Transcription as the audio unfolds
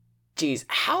Geez,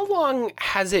 how long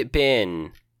has it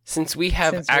been since we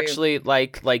have actually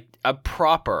like a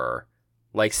proper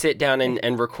sit down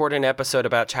and record an episode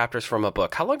about chapters from a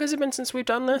book? How long has it been since we've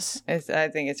done this? I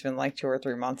think it's been like 2 or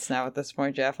 3 months now at this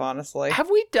point, Jeff, honestly.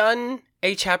 Have we done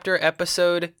a chapter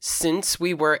episode since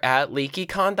we were at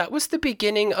LeakyCon? That was the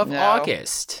beginning of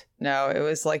August. No, it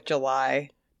was like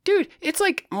July. Dude, it's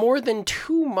like more than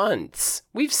 2 months.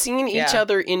 We've seen each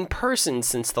other in person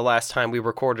since the last time we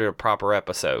recorded a proper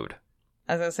episode.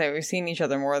 I was going to say, we've seen each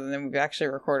other more than we've actually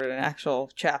recorded an actual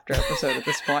chapter episode at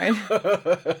this point.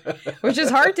 Which is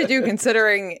hard to do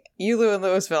considering you live in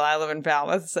Louisville, I live in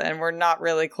Falmouth, and we're not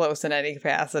really close in any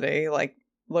capacity, like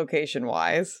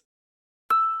location-wise.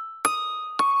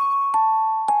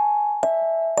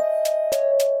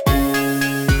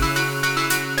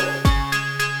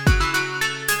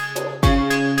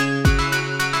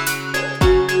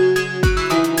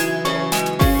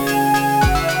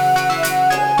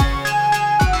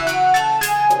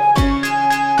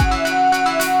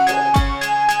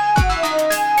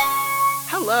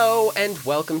 And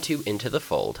welcome to Into the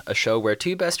Fold, a show where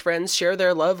two best friends share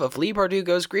their love of Leigh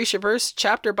Bardugo's Grishaverse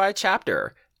chapter by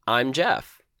chapter. I'm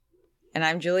Jeff. And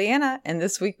I'm Juliana, and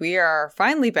this week we are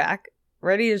finally back,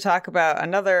 ready to talk about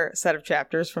another set of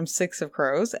chapters from Six of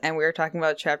Crows, and we're talking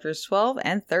about chapters 12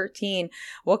 and 13.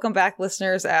 Welcome back,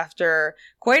 listeners, after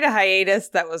quite a hiatus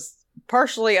that was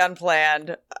partially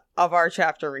unplanned of our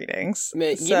chapter readings.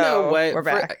 Man, you know what? We're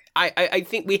back. I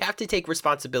think we have to take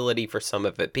responsibility for some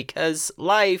of it because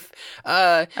life,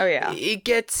 it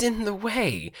gets in the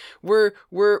way. We're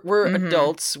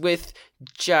adults with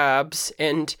jobs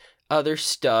and other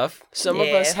stuff. Some of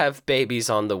us have babies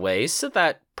on the way, so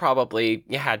that probably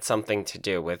had something to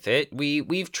do with it.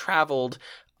 We've traveled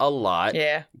a lot.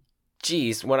 Yeah.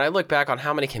 Geez, when I look back on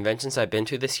how many conventions I've been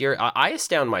to this year, I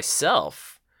astound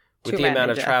myself with the amount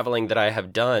of traveling that I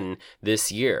have done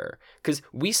this year. Because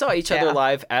we saw each other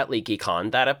live at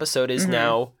LeakyCon. That episode is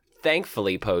now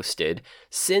thankfully posted.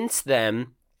 Since then,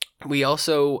 we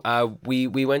also, we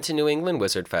went to New England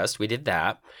Wizard Fest. We did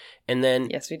that. And then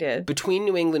yes, we did. Between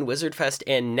New England Wizard Fest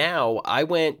and now, I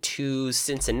went to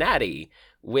Cincinnati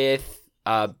with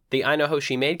the I Know How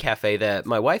She Made Cafe that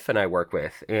my wife and I work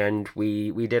with, and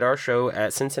we did our show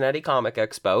at Cincinnati Comic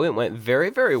Expo. It went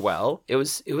very, very well. It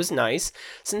was nice.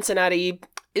 Cincinnati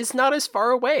is not as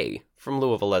far away from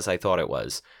Louisville as I thought it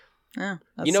was. Oh,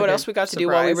 you know what else we got to do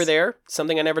while we were there?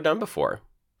 Something I never done before.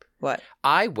 What?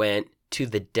 I went to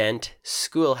the Dent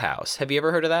Schoolhouse. Have you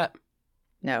ever heard of that?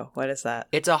 No, what is that?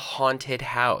 It's a haunted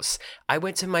house. I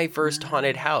went to my first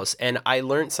haunted house and I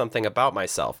learned something about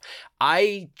myself.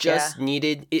 I just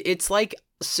needed, it's like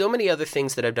so many other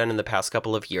things that I've done in the past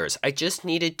couple of years. I just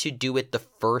needed to do it the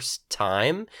first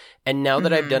time. And now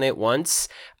that I've done it once,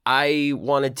 I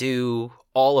want to do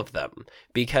all of them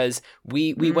because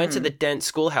we went to the Dent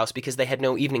Schoolhouse because they had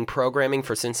no evening programming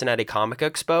for Cincinnati Comic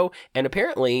Expo. And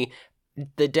apparently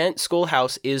the Dent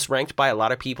Schoolhouse is ranked by a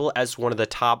lot of people as one of the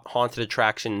top haunted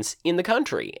attractions in the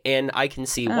country. And I can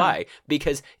see why,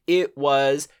 because it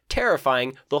was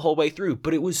terrifying the whole way through,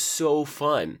 but it was so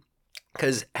fun.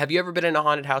 Because have you ever been in a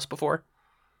haunted house before?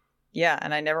 Yeah,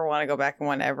 and I never want to go back in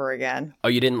one ever again. Oh,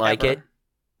 you didn't like it?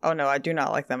 Oh, no, I do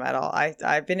not like them at all.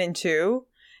 I've been in 2,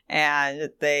 and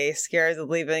they scared the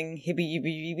living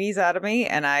heebie-jeebies out of me,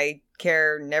 and I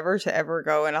care never to ever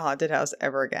go in a haunted house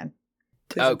ever again.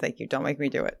 Please thank you. Don't make me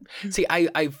do it. See,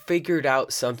 I figured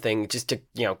out something just to,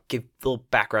 give a little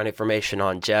background information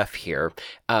on Jeff here.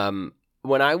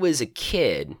 When I was a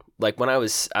kid, like when I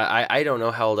was, I don't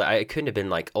know how old, I couldn't have been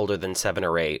like older than 7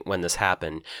 or 8 when this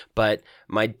happened, but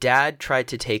my dad tried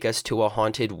to take us to a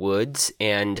haunted woods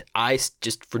and I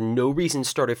just for no reason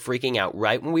started freaking out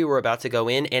right when we were about to go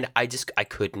in and I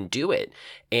couldn't do it.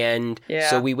 And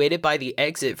so we waited by the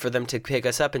exit for them to pick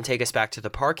us up and take us back to the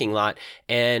parking lot.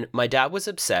 And my dad was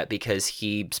upset because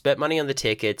he spent money on the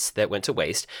tickets that went to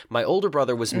waste. My older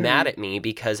brother was mad at me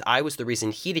because I was the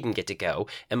reason he didn't get to go.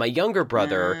 And my younger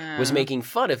brother was making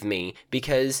fun of me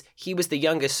because he was the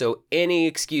youngest. So any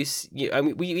excuse,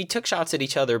 we took shots at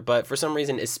each other, but for some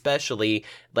reason, especially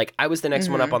like I was the next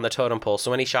one up on the totem pole.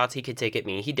 So any shots he could take at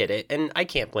me, he did it. And I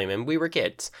can't blame him. We were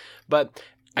kids. But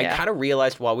I kind of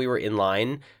realized while we were in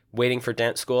line waiting for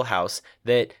Dent Schoolhouse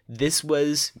that this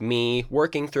was me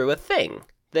working through a thing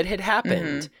that had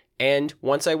happened. And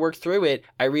once I worked through it,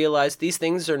 I realized these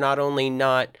things are not only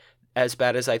not as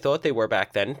bad as I thought they were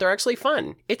back then, they're actually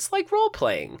fun. It's like role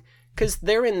playing because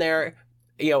they're in there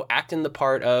acting the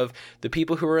part of the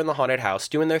people who are in the haunted house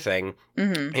doing their thing,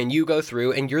 and you go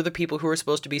through and you're the people who are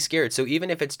supposed to be scared. So even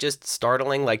if it's just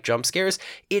startling, like jump scares,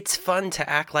 it's fun to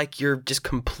act like you're just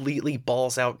completely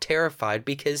balls out terrified,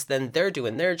 because then they're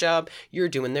doing their job, you're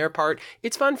doing their part.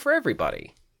 It's fun for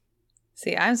everybody.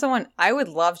 See, I would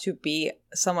love to be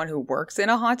someone who works in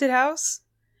a haunted house.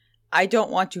 I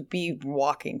don't want to be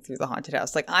walking through the haunted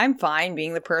house. Like, I'm fine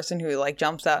being the person who, like,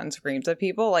 jumps out and screams at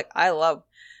people. Like,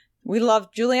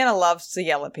 Juliana loves to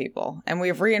yell at people. And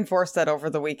we've reinforced that over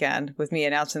the weekend with me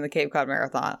announcing the Cape Cod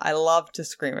Marathon. I love to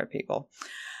scream at people.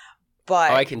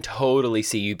 But I can totally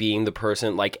see you being the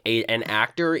person, like an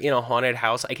actor in a haunted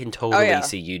house. I can totally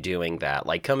see you doing that,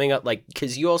 like coming up, like,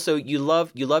 because you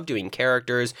love doing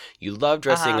characters, you love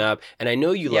dressing up, and I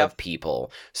know you love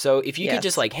people. So if you could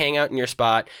just like hang out in your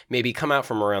spot, maybe come out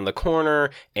from around the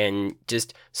corner and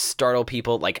just startle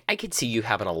people, like I could see you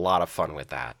having a lot of fun with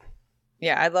that.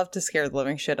 Yeah, I'd love to scare the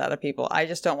living shit out of people. I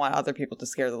just don't want other people to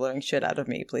scare the living shit out of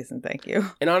me, please and thank you.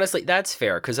 And honestly, that's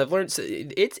fair, because I've learned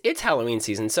it's Halloween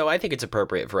season, so I think it's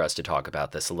appropriate for us to talk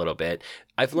about this a little bit.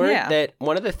 I've learned that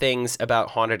one of the things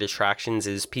about haunted attractions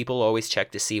is people always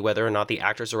check to see whether or not the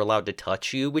actors are allowed to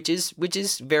touch you, which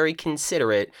is very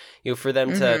considerate, for them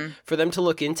to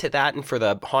look into that, and for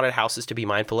the haunted houses to be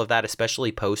mindful of that,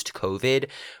 especially post-COVID.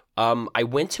 I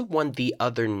went to one the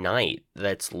other night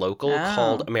that's local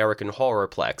called American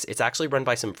Horrorplex. It's actually run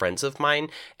by some friends of mine,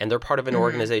 and they're part of an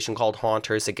organization called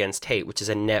Haunters Against Hate, which is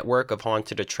a network of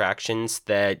haunted attractions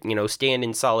that, stand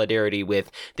in solidarity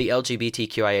with the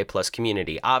LGBTQIA plus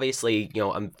community. Obviously,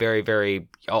 I'm very, very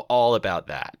all about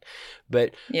that.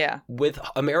 But with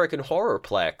American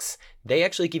Horrorplex, they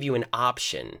actually give you an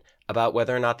option about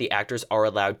whether or not the actors are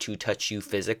allowed to touch you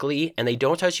physically, and they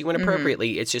don't touch you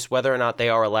inappropriately. It's just whether or not they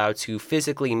are allowed to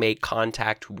physically make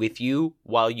contact with you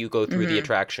while you go through the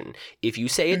attraction. If you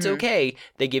say it's okay,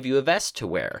 they give you a vest to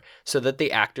wear so that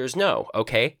the actors know,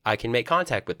 okay, I can make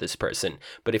contact with this person.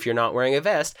 But if you're not wearing a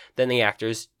vest, then the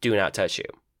actors do not touch you.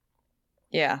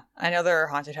 Yeah, I know there are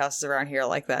haunted houses around here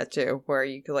like that too, where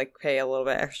you could like pay a little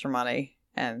bit extra money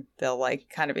and they'll like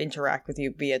kind of interact with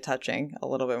you via touching a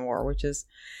little bit more, which is,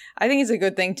 I think, is a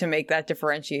good thing to make that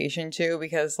differentiation too,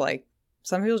 because like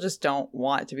some people just don't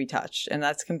want to be touched, and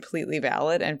that's completely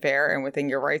valid and fair and within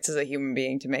your rights as a human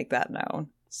being to make that known.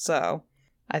 So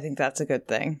I think that's a good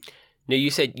thing. Now, you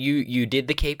said you did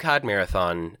the Cape Cod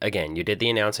Marathon again. You did the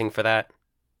announcing for that?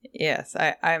 Yes,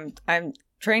 I'm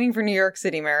training for New York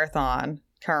City Marathon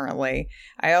currently.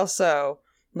 I also,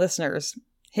 listeners,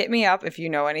 hit me up if you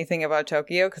know anything about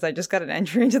Tokyo, because I just got an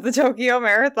entry into the Tokyo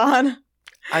Marathon.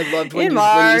 I loved when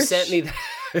you sent me that.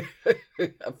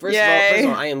 First of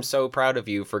all, I am so proud of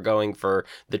you for going for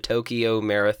the Tokyo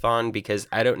Marathon, because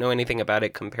I don't know anything about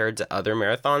it compared to other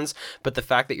marathons, but the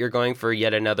fact that you're going for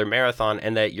yet another marathon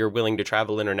and that you're willing to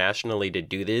travel internationally to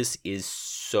do this is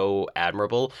so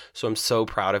admirable. So I'm so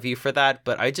proud of you for that.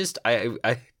 But I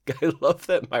love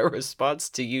that my response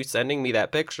to you sending me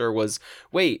that picture was,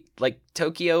 wait, like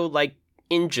Tokyo, like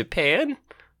in Japan?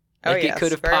 Like it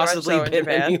could have possibly been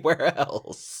anywhere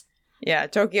else. Yeah,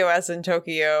 Tokyo as in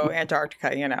Tokyo,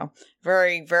 Antarctica,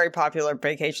 very, very popular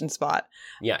vacation spot.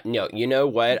 Yeah, no, you know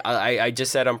what? I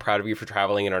just said I'm proud of you for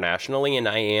traveling internationally, and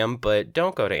I am, but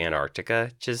don't go to Antarctica.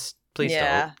 Just please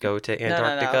don't go to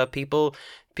Antarctica. No.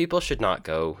 People should not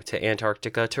go to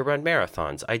Antarctica to run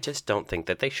marathons. I just don't think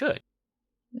that they should.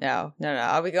 No.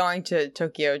 I'll be going to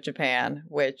Tokyo, Japan,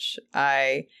 which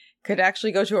I could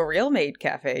actually go to a real maid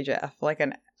cafe, Jeff, like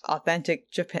an authentic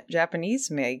Japanese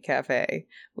made cafe.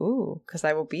 Ooh, because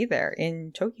I will be there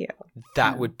in Tokyo.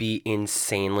 That would be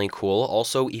insanely cool.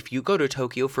 Also, if you go to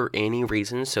Tokyo for any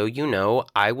reason, so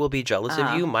I will be jealous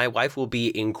of you. My wife will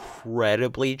be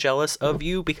incredibly jealous of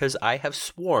you, because I have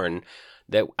sworn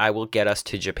that I will get us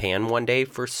to Japan one day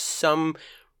for some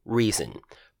reason.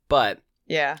 But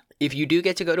yeah, if you do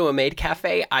get to go to a maid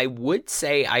cafe, I would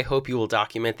say I hope you will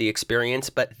document the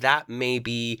experience, but that may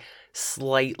be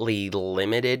slightly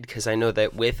limited, because I know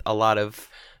that with a lot of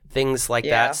things like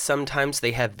that, sometimes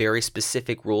they have very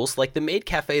specific rules. Like the maid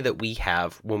cafe that we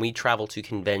have when we travel to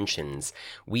conventions,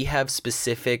 we have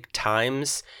specific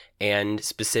times and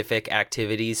specific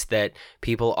activities that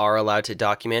people are allowed to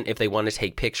document if they want to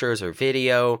take pictures or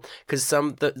video, because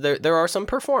there are some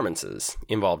performances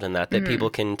involved in that people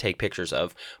can take pictures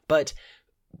of. But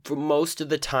for most of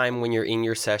the time when you're in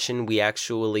your session, we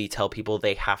actually tell people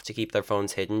they have to keep their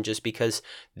phones hidden, just because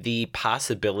the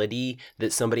possibility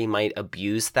that somebody might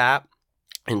abuse that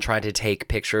and try to take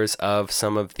pictures of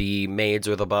some of the maids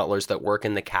or the butlers that work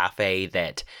in the cafe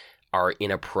that are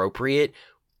inappropriate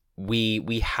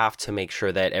we have to make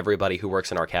sure that everybody who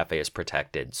works in our cafe is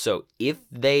protected. So if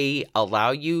they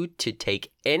allow you to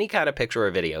take any kind of picture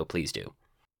or video, please do.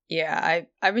 Yeah,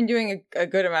 I've been doing a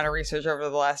good amount of research over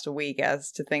the last week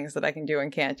as to things that I can do and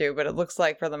can't do, but it looks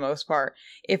like for the most part,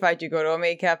 if I do go to a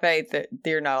maid cafe, that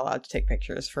they're not allowed to take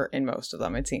pictures in most of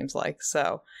them, it seems like.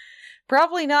 So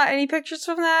probably not any pictures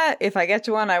from that. If I get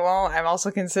to one, I won't. I'm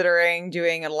also considering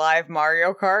doing a live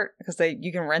Mario Kart because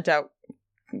you can rent out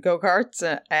go-karts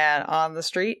and on the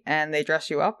street, and they dress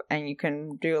you up, and you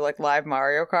can do like live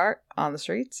Mario Kart on the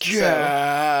streets.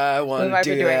 Yeah, I want to do that. We might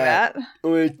be doing that. I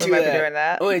want to do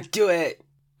that. I want to do it.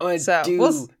 I want to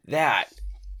do that.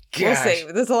 Gosh. We'll see.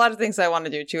 There's a lot of things I want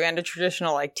to do too, and a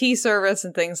traditional like tea service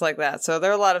and things like that. So there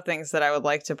are a lot of things that I would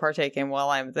like to partake in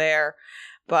while I'm there.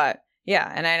 But yeah,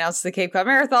 and I announced the Cape Cod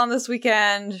Marathon this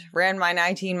weekend, ran my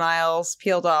 19 miles,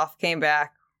 peeled off, came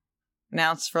back,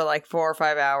 announced for like 4 or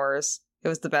 5 hours. It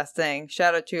was the best thing.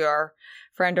 Shout out to our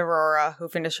friend Aurora, who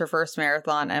finished her first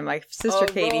marathon, and my sister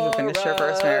Katie, who finished her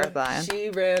first marathon.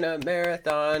 She ran a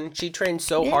marathon. She trained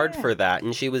so hard for that,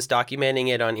 and she was documenting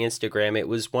it on Instagram. It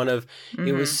was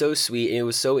it was so sweet. It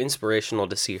was so inspirational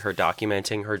to see her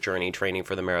documenting her journey training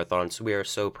for the marathon. So we are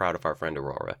so proud of our friend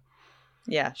Aurora.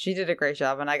 Yeah, she did a great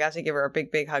job, and I got to give her a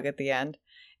big, big hug at the end,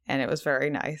 and it was very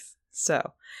nice.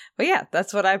 So, but yeah,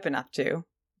 that's what I've been up to.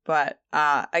 But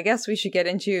I guess we should get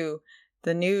into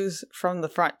the news from the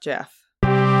front, Jeff. Woo!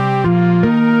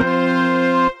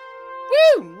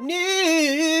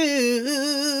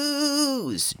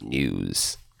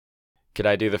 News. Could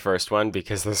I do the first one?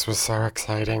 Because this was so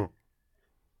exciting.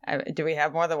 Do we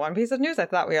have more than one piece of news? I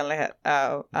thought we only had...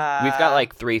 We've got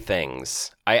like 3 things.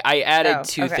 I added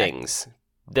 2 things.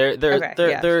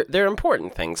 They're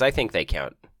important things. I think they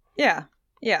count. Yeah.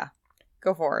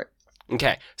 Go for it.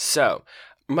 Okay, so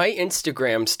my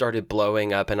Instagram started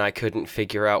blowing up and I couldn't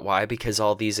figure out why, because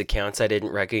all these accounts I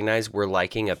didn't recognize were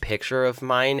liking a picture of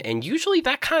mine. And usually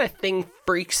that kind of thing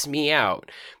freaks me out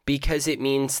because it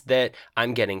means that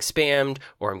I'm getting spammed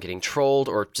or I'm getting trolled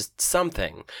or just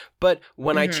something. But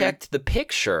when I checked the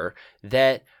picture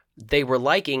that they were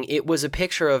liking, it was a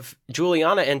picture of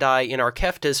Juliana and I in our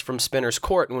keftas from Spinner's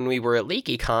Court when we were at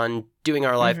LeakyCon doing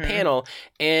our live panel.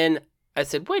 And I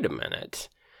said, wait a minute.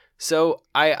 So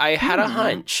I had a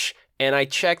hunch, and I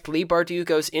checked Leigh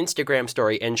Bardugo's Instagram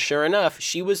story, and sure enough,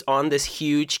 she was on this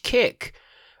huge kick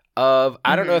of,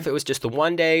 I don't know if it was just the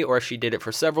one day or if she did it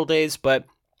for several days, but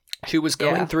she was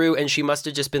going through, and she must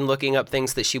have just been looking up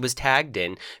things that she was tagged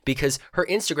in, because her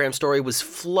Instagram story was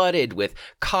flooded with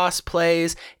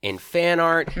cosplays and fan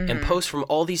art and posts from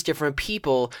all these different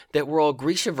people that were all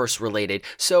Grishaverse related.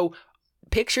 So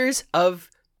pictures of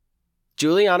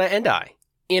Juliana and I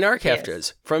in our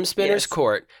keftas from Spinner's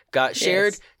Court got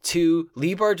shared to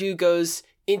Leigh Bardugo's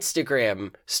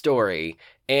Instagram story.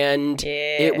 And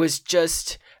it was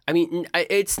just, I mean,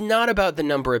 it's not about the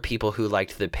number of people who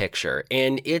liked the picture.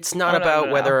 And it's not about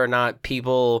whether or not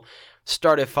people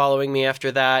started following me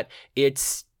after that.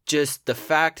 It's just the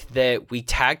fact that we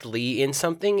tagged Leigh in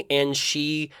something and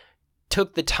she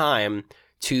took the time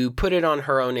to put it on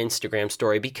her own Instagram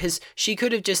story, because she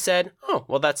could have just said, oh,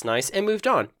 well, that's nice, and moved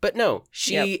on. But no,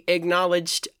 she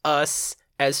acknowledged us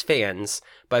as fans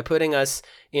by putting us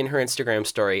in her Instagram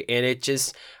story. And it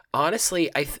just, honestly,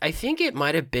 I think it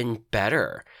might have been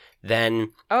better than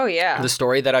the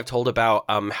story that I've told about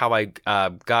how I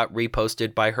got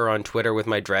reposted by her on Twitter with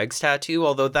my Dregs tattoo,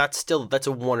 although that's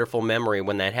a wonderful memory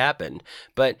when that happened.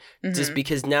 But just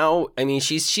because now, I mean,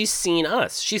 she's seen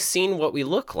us. She's seen what we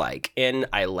look like. And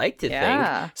I like to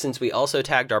think, since we also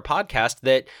tagged our podcast,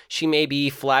 that she maybe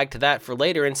flagged that for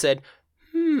later and said,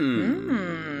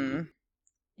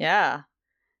 Yeah.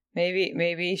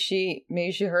 Maybe she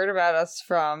heard about us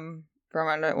from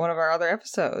one of our other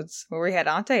episodes where we had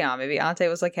Ante on. Maybe Ante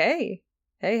was like, hey,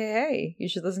 you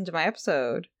should listen to my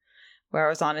episode where I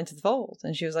was on Into the Fold.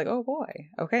 And she was like, oh boy,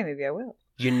 okay, maybe I will.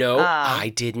 You know, I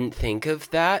didn't think of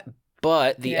that,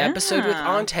 but the episode with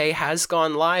Ante has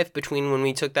gone live between when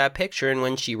we took that picture and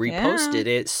when she reposted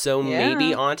it, so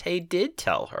maybe Ante did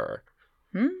tell her.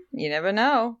 You never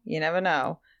know.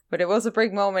 But it was a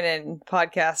big moment in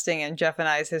podcasting and Jeff and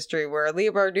I's history where Leigh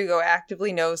Bardugo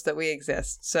actively knows that we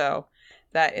exist. So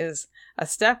that is a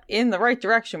step in the right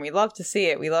direction. We love to see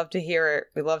it. We love to hear it.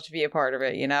 We love to be a part of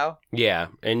it, you know? Yeah.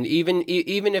 And even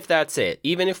if that's it,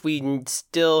 even if I'm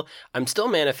still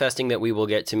manifesting that we will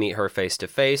get to meet her face to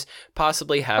face,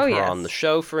 possibly have her on the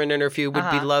show for an interview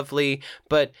would be lovely.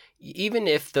 But even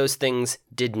if those things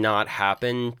did not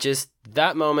happen, just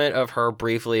that moment of her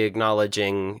briefly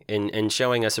acknowledging and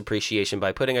showing us appreciation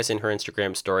by putting us in her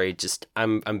Instagram story, just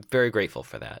I'm very grateful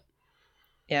for that.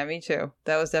 Yeah, me too.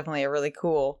 That was definitely a really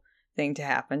cool thing to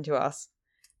happen to us.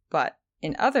 But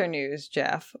in other news,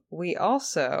 Jeff, we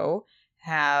also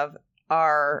have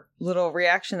our little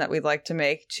reaction that we'd like to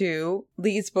make to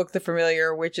Lee's book, The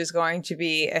Familiar, which is going to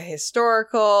be a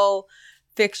historical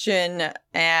fiction,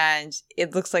 and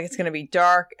it looks like it's going to be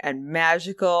dark and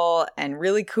magical and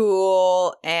really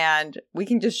cool, and we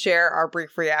can just share our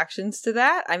brief reactions to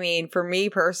that. I mean, for me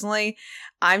personally,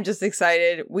 I'm just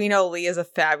excited. We know Lee is a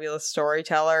fabulous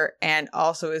storyteller and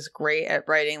also is great at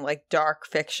writing like dark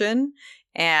fiction,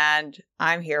 and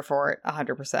I'm here for it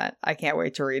 100%. I can't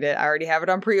wait to read it. I already have it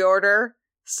on pre-order,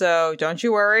 so don't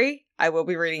you worry. I will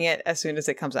be reading it as soon as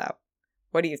it comes out.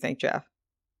 What do you think, Jeff?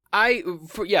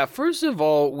 First of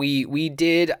all, we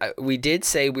did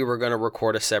say we were going to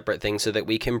record a separate thing so that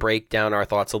we can break down our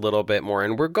thoughts a little bit more,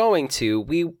 and we're going to.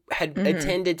 We had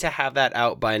intended to have that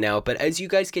out by now, but as you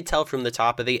guys could tell from the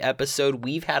top of the episode,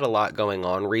 we've had a lot going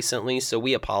on recently, so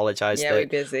we apologize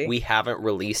that we haven't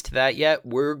released that yet.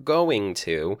 We're going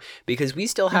to, because we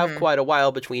still have quite a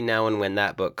while between now and when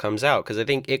that book comes out, because I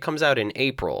think it comes out in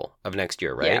April of next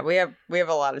year, right? Yeah, we have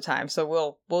a lot of time,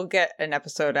 so we'll get an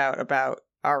episode out about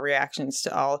our reactions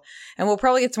to all, and we'll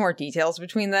probably get some more details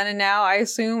between then and now, I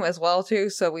assume, as well too,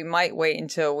 so we might wait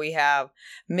until we have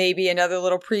maybe another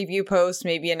little preview post,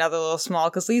 maybe another little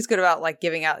small, because Lee's good about like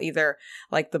giving out either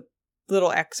like the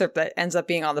little excerpt that ends up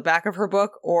being on the back of her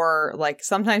book, or like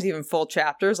sometimes even full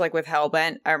chapters, like with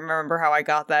Hellbent. I remember how I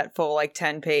got that full like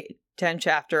 10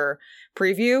 chapter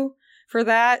preview for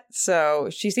that. So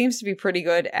she seems to be pretty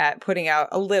good at putting out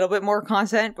a little bit more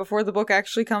content before the book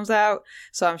actually comes out.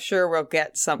 So I'm sure we'll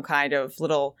get some kind of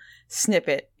little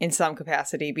snippet in some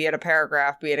capacity, be it a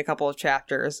paragraph, be it a couple of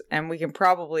chapters, and we can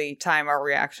probably time our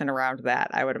reaction around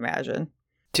that, I would imagine.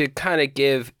 To kind of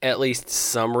give at least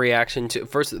some reaction to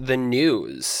first the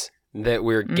news that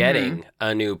we're getting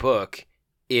a new book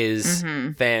is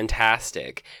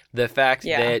fantastic. The fact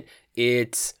that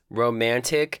it's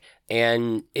romantic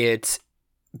and it's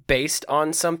based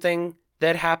on something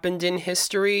that happened in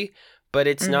history, but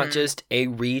it's not just a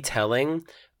retelling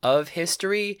of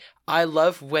history. I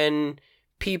love when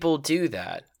people do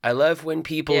that. I love when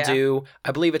people do,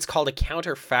 I believe it's called a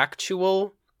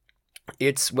counterfactual.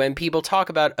 It's when people talk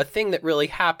about a thing that really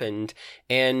happened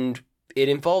and it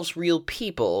involves real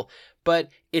people, but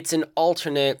it's an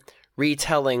alternate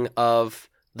retelling of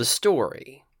the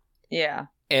story. Yeah.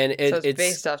 And so it's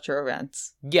based off true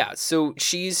events. Yeah, so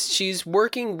she's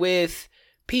working with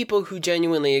people who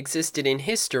genuinely existed in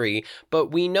history,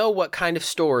 but we know what kind of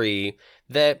story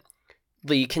that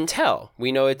Lee can tell.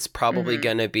 We know it's probably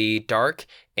going to be dark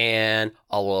and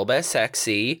a little bit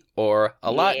sexy, or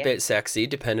a lot bit sexy,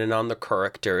 depending on the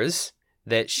characters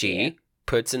that she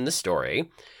puts in the story.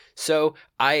 So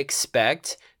I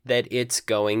expect that it's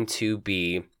going to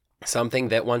be something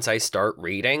that once I start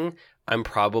reading, I'm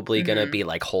probably going to be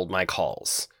like, hold my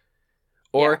calls.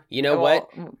 Or, you know what?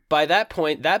 By that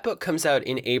point, that book comes out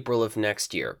in April of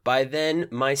next year. By then,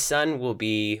 my son will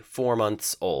be 4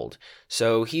 months old.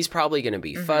 So he's probably going to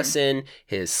be fussing.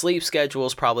 His sleep schedule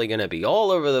is probably going to be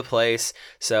all over the place.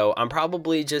 So I'm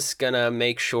probably just going to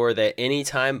make sure that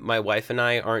anytime my wife and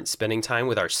I aren't spending time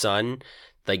with our son,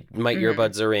 like my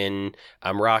earbuds are in,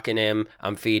 I'm rocking him,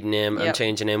 I'm feeding him, I'm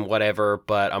changing him, whatever.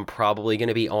 But I'm probably going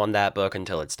to be on that book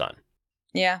until it's done.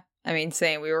 Yeah. I mean,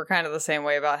 same. We were kind of the same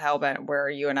way about Hellbent, where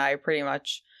you and I pretty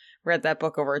much read that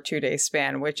book over a 2-day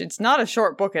span, which it's not a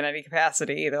short book in any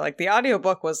capacity either. Like, the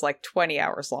audiobook was like 20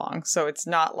 hours long, so it's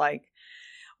not like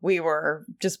we were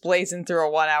just blazing through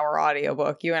a 1-hour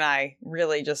audiobook. You and I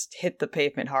really just hit the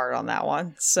pavement hard on that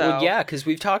one. So well, yeah, because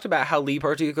we've talked about how Leigh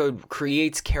Bardugo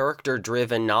creates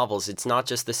character-driven novels. It's not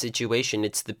just the situation,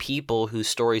 it's the people whose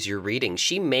stories you're reading.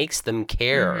 She makes them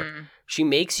care. She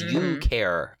makes you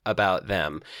care about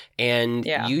them. And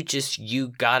you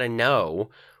gotta know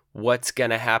what's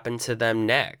gonna happen to them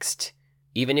next.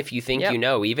 Even if you think you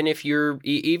know, even if you're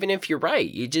right,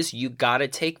 you gotta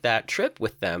take that trip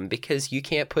with them, because you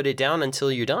can't put it down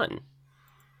until you're done.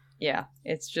 Yeah,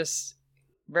 it's just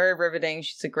very riveting.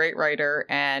 She's a great writer,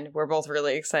 and we're both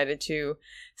really excited to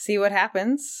see what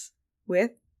happens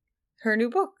with her new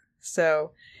book.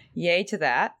 So, yay to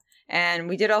that. And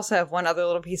we did also have one other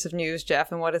little piece of news,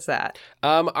 Jeff, and what is that?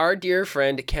 Our dear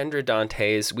friend Kendra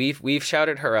Dantes, we've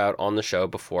shouted her out on the show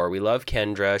before. We love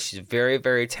Kendra. She's a very,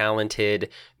 very talented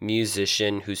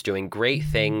musician who's doing great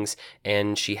things,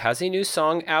 and she has a new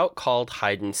song out called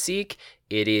Hide and Seek.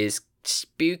 It is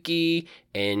spooky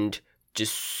and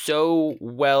just so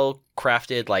well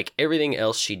crafted, like everything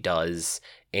else she does,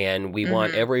 and we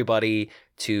want everybody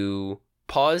to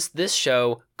pause this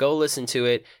show, go listen to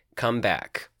it, come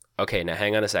back. Okay, now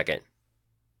hang on a second.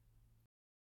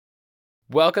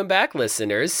 Welcome back,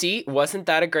 listeners. See, wasn't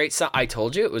that a great song? I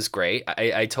told you it was great.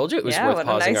 I told you it was worth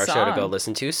pausing our show to go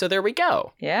listen to, so there we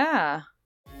go. Yeah.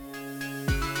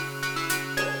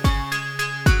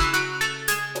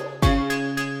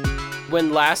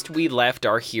 When last we left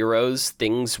our heroes,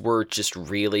 things were just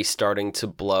really starting to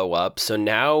blow up. So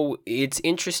now it's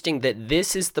interesting that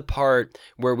this is the part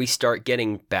where we start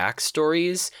getting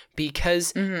backstories,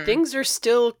 because things are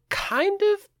still kind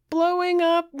of blowing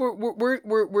up. We're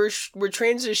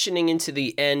transitioning into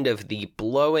the end of the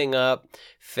blowing up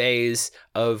phase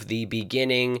of the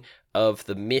beginning of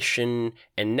the mission,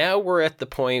 and now we're at the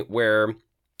point where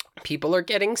people are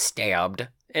getting stabbed.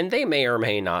 And they may or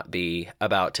may not be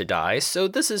about to die. So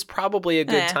this is probably a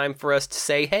good time for us to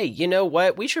say, hey, you know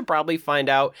what? We should probably find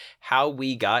out how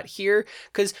we got here.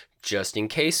 Because just in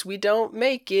case we don't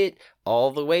make it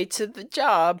all the way to the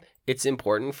job, it's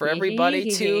important for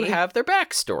everybody to have their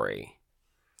backstory.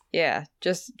 Yeah,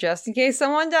 just in case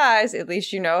someone dies, at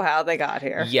least you know how they got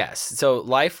here. Yes. So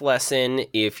life lesson,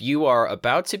 if you are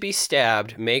about to be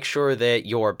stabbed, make sure that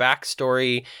your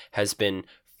backstory has been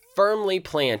firmly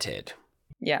planted.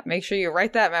 Yeah, make sure you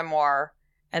write that memoir,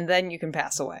 and then you can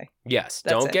pass away. Yes,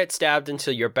 don't get stabbed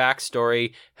until your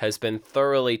backstory has been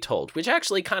thoroughly told, which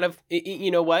actually kind of, you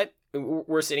know what?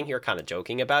 We're sitting here kind of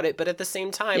joking about it, but at the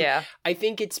same time, I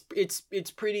think it's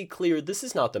pretty clear this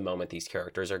is not the moment these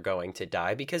characters are going to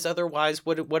die, because otherwise,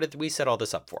 what did we set all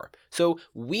this up for? So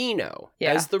we know,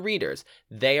 as the readers,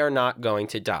 they are not going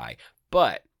to die.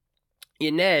 But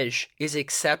Inej is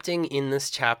accepting in this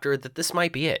chapter that this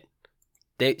might be it.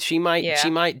 She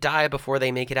might die before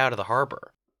they make it out of the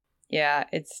harbor. Yeah,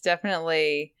 it's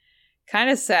definitely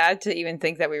kind of sad to even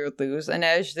think that we would lose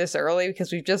Inej this early,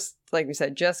 because we've just, like we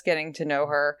said, just getting to know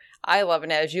her. I love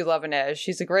Inej, you love Inej.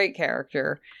 She's a great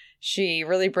character. She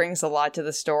really brings a lot to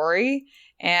the story,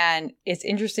 and it's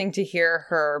interesting to hear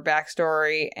her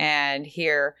backstory and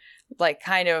hear like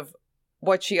kind of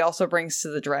what she also brings to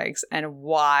the dregs and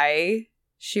why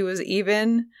she was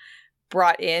even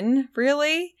brought in,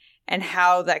 really. And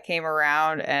how that came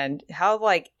around, and how,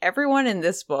 like, everyone in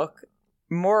this book,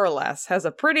 more or less, has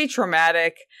a pretty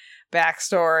traumatic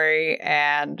backstory,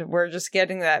 and we're just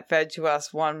getting that fed to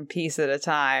us one piece at a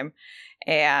time,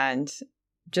 and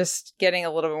just getting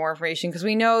a little bit more information, because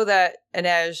we know that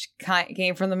Inej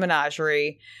came from the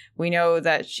menagerie. We know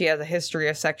that she has a history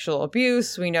of sexual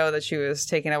abuse. We know that she was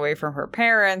taken away from her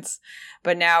parents.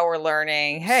 But now we're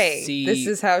learning, hey, this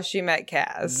is how she met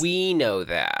Kaz. We know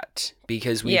that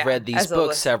because we've read these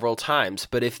books several times.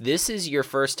 But if this is your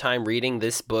first time reading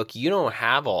this book, you don't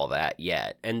have all that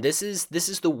yet. And this is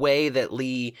the way that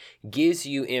Lee gives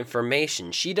you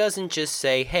information. She doesn't just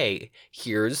say, hey,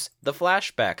 here's the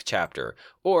flashback chapter.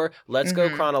 Or let's go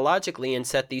chronologically and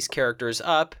set these characters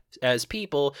up as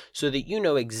people so that you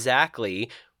know exactly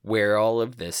where all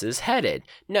of this is headed.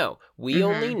 No, we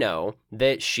only know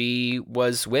that she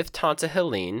was with Tante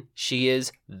Helene. She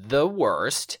is the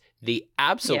worst, the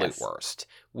absolute worst.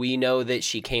 We know that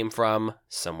she came from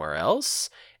somewhere else,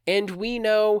 and we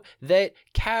know that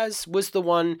Kaz was the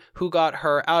one who got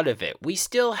her out of it. We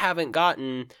still haven't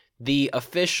gotten the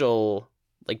official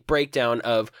breakdown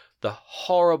of the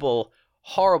horrible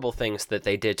things that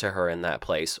they did to her in that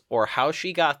place, or how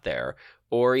she got there,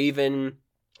 or even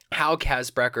how Kaz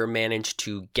Brekker managed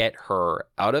to get her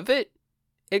out of it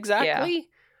exactly. Yeah.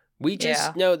 We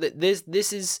just know that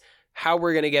this is how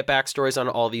we're going to get backstories on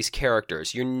all these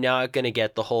characters. You're not going to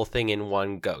get the whole thing in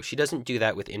one go. She doesn't do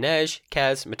that with Inej,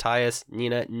 Kaz, Matthias,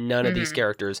 Nina, none of these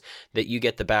characters that you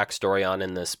get the backstory on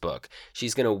in this book.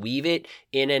 She's going to weave it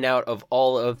in and out of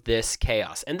all of this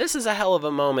chaos. And this is a hell of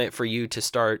a moment for you to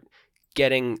start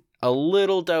getting a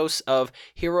little dose of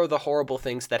here are the horrible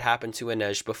things that happened to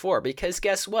Inej before, because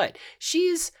guess what?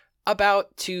 She's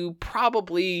about to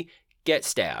probably get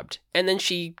stabbed, and then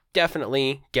she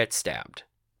definitely gets stabbed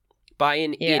by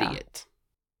an idiot.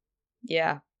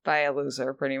 Yeah, by a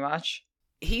loser, pretty much.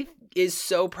 He is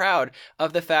so proud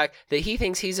of the fact that he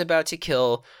thinks he's about to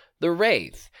kill the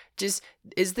Wraith. This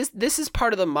is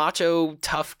part of the macho,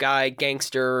 tough guy,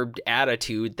 gangster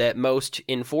attitude that most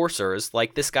enforcers,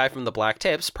 like this guy from the Black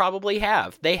Tips, probably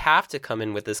have. They have to come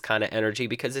in with this kind of energy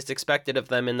because it's expected of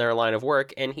them in their line of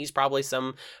work, and he's probably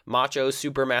some macho,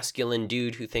 super masculine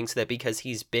dude who thinks that because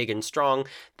he's big and strong,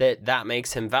 that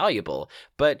makes him valuable.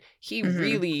 But he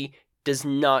really does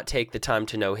not take the time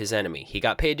to know his enemy. He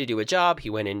got paid to do a job, he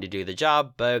went in to do the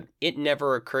job, but it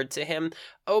never occurred to him,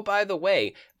 oh, by the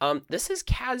way, this is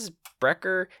Kaz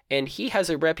Brekker, and he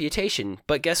has a reputation,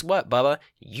 but guess what, Bubba?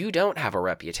 You don't have a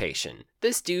reputation.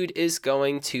 This dude is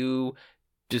going to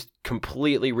just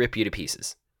completely rip you to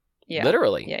pieces. Yeah.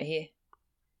 Literally. Yeah,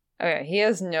 Okay, he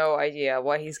has no idea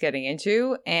what he's getting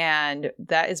into, and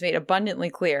that is made abundantly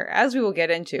clear, as we will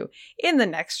get into in the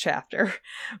next chapter.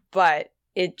 But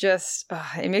it just,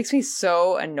 it makes me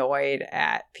so annoyed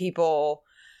at people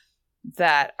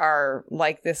that are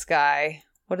like this guy.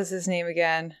 What is his name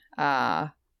again?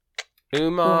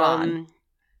 Uman.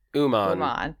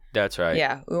 That's right.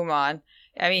 Yeah, Uman.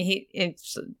 I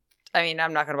mean,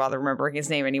 I'm not going to bother remembering his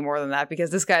name any more than that,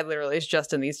 because this guy literally is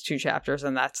just in these 2 chapters,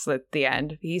 and that's the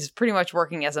end. He's pretty much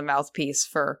working as a mouthpiece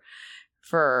for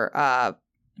Pekka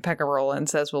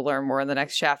Rollins, as we'll learn more in the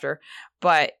next chapter.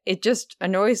 But it just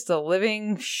annoys the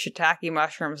living shiitake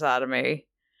mushrooms out of me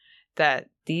that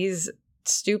these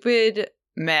stupid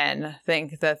men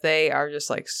think that they are just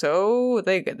like, so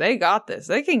they got this,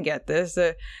 they can get this,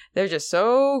 they're just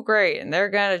so great, and they're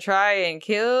gonna try and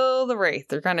kill the Wraith,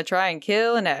 they're gonna try and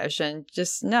kill Inej, and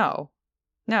just no,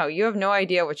 you have no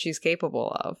idea what she's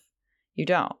capable of. You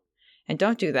don't. And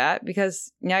don't do that,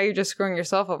 because now you're just screwing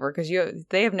yourself over, because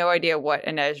they have no idea what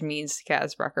Inej means to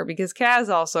Kaz Brekker, because Kaz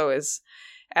also is,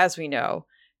 as we know,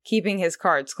 keeping his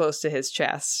cards close to his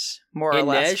chest, more or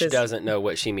less. Inej doesn't know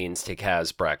what she means to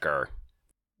Kaz Brekker.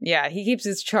 Yeah, he keeps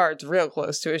his cards real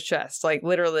close to his chest, like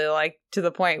literally, like to the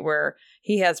point where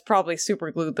he has probably super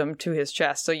glued them to his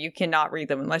chest, so you cannot read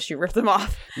them unless you rip them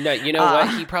off. No, you know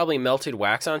what? He probably melted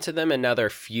wax onto them and now they're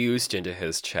fused into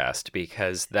his chest,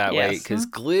 because that way, because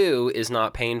glue is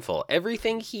not painful.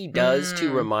 Everything he does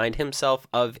to remind himself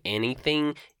of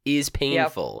anything is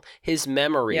painful. Yep. His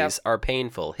memories are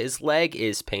painful. His leg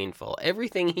is painful.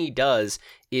 Everything he does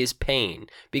is pain,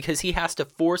 because he has to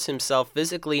force himself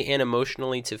physically and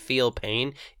emotionally to feel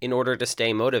pain in order to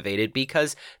stay motivated,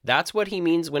 because that's what he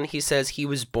means when he says he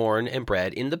was born and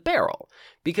bred in the barrel,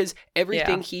 because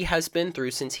everything he has been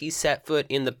through since he set foot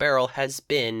in the barrel has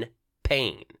been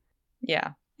pain.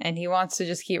 Yeah. And he wants to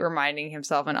just keep reminding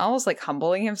himself, and almost like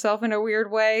humbling himself in a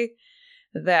weird way,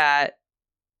 that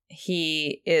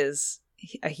he is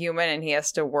a human and he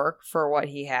has to work for what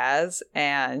he has.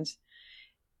 And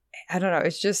I don't know,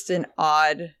 it's just an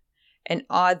odd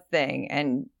thing,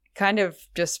 and kind of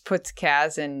just puts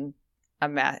Kaz in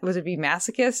would it be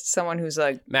masochist? Someone who's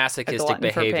like masochistic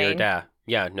behavior.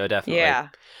 Yeah, no, definitely. Yeah.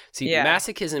 See,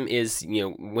 masochism is,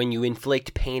 when you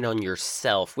inflict pain on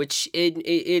yourself, which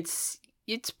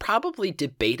it's probably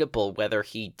debatable whether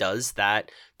he does that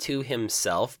to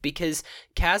himself, because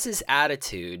Kaz's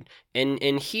attitude,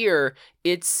 and here,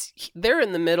 they're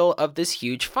in the middle of this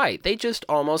huge fight. They just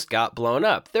almost got blown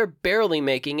up. They're barely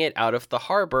making it out of the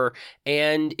harbor,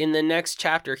 and in the next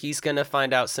chapter, he's going to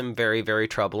find out some very, very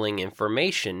troubling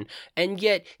information, and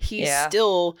yet he's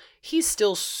still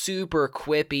super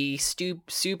quippy,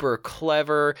 super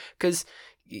clever, because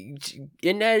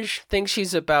Inej thinks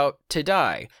she's about to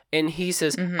die, and he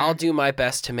says, I'll do my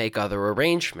best to make other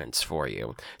arrangements for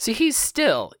you. See, he's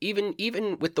still, even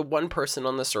with the one person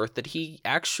on this earth that he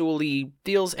actually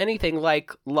feels anything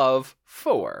like love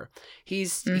for,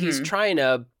 he's trying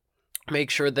to make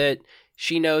sure that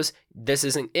she knows this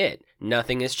isn't it.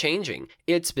 Nothing is changing.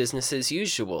 It's business as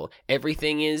usual.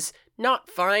 Everything is not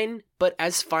fine, but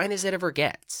as fine as it ever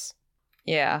gets.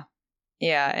 Yeah.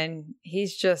 Yeah, and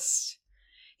he's just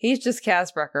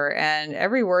Kaz Brekker, and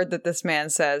every word that this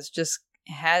man says just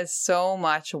has so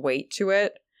much weight to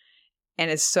it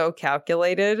and is so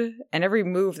calculated, and every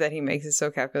move that he makes is so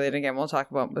calculated. Again, we'll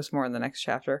talk about this more in the next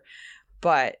chapter.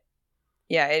 But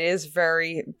yeah, it is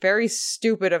very, very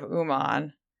stupid of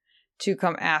Uman to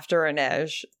come after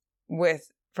Inej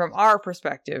from our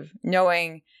perspective,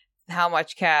 knowing how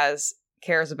much Kaz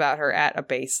cares about her at a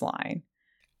baseline.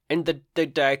 And the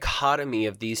dichotomy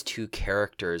of these two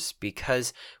characters,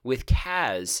 because with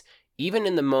Kaz, even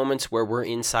in the moments where we're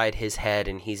inside his head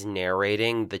and he's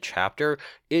narrating the chapter,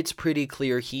 it's pretty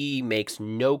clear he makes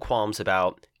no qualms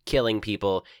about killing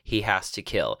people he has to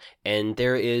kill. And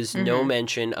there is no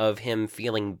mention of him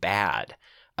feeling bad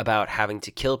about having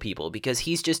to kill people, because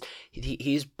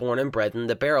he's born and bred in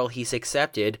the barrel. He's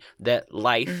accepted that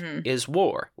life is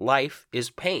war, life is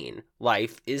pain,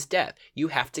 life is death. You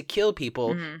have to kill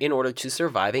people in order to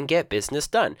survive and get business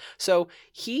done. So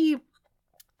he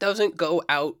doesn't go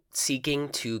out seeking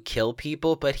to kill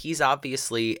people, but he's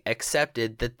obviously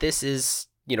accepted that this is,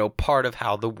 part of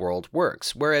how the world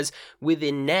works. Whereas with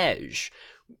Inej,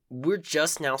 we're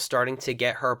just now starting to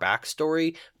get her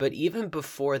backstory, but even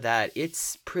before that,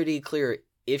 it's pretty clear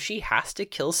if she has to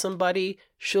kill somebody,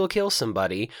 she'll kill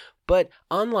somebody. But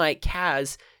unlike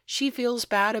Kaz, she feels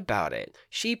bad about it.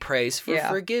 She prays for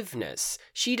forgiveness.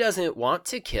 She doesn't want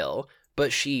to kill,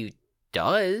 but she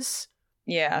does.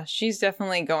 Yeah, she's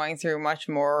definitely going through much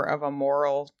more of a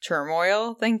moral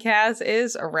turmoil than Kaz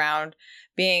is around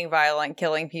being violent,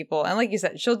 killing people. And like you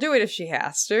said, she'll do it if she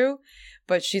has to,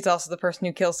 but she's also the person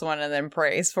who kills someone and then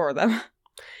prays for them.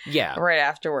 Yeah. Right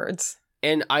afterwards.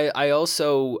 And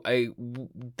the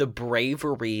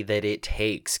bravery that it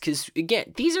takes, because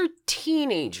again, these are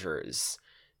teenagers,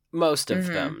 most of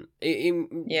them.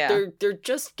 Yeah. They're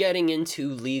just getting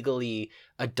into legally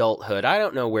adulthood. I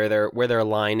don't know where their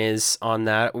line is on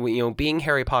that. Being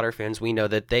Harry Potter fans, we know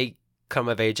that they come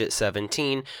of age at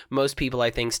 17. Most people,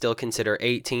 I think, still consider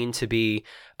 18 to be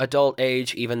adult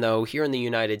age, even though here in the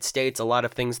United States, a lot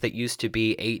of things that used to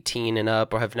be 18 and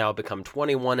up have now become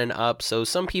 21 and up. So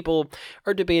some people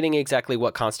are debating exactly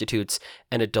what constitutes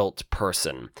an adult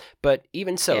person. But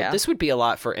even so, This would be a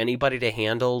lot for anybody to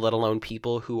handle, let alone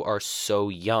people who are so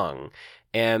young.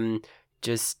 And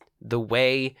just the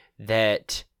way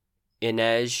that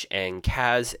Inej and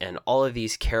Kaz and all of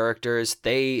these characters,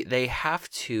 they have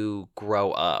to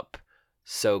grow up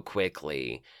so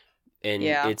quickly. And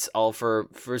it's all for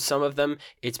some of them,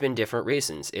 it's been different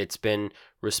reasons. It's been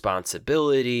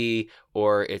responsibility,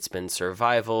 or it's been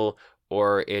survival,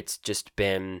 or it's just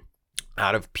been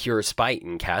out of pure spite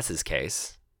in Kaz's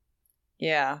case.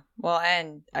 Yeah. Well,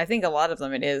 and I think a lot of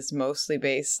them, it is mostly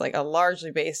based, largely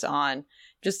based on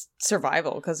just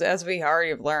survival. Because as we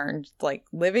already have learned,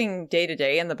 living day to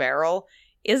day in the barrel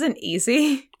isn't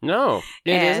easy. No,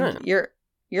 it isn't.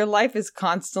 Your life is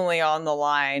constantly on the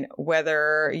line,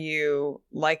 whether you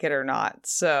like it or not.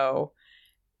 So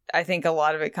I think a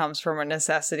lot of it comes from a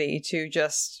necessity to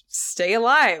just stay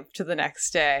alive to the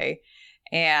next day.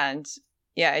 And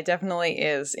yeah, it definitely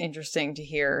is interesting to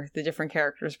hear the different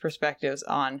characters' perspectives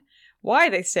on why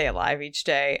they stay alive each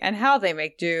day and how they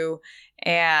make do.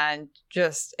 And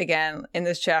just, again, in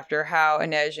this chapter, how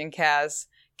Inej and Kaz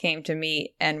came to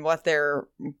meet and what their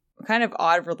kind of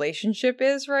odd relationship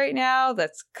is right now.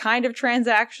 That's kind of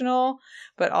transactional,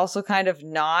 but also kind of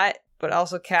not. But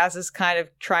also Kaz is kind of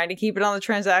trying to keep it on the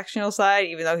transactional side,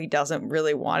 even though he doesn't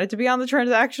really want it to be on the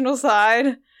transactional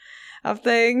side of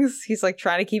things. He's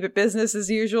trying to keep it business as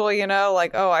usual,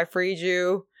 oh, I freed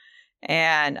you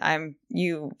and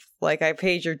I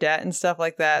paid your debt and stuff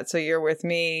like that. So you're with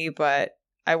me, but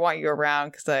I want you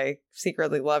around because I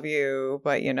secretly love you,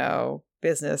 but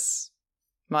business,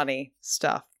 money,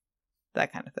 stuff,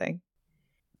 that kind of thing.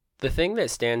 The thing that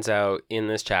stands out in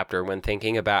this chapter when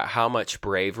thinking about how much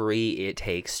bravery it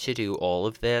takes to do all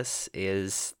of this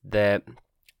is that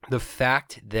the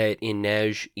fact that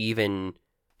Inej even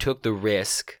took the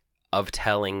risk of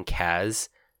telling Kaz,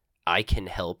 I can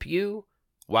help you,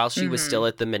 while she was still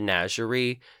at the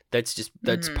menagerie.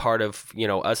 That's part of,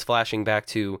 us flashing back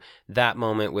to that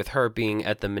moment with her being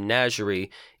at the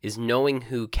menagerie, is knowing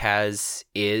who Kaz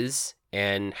is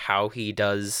and how he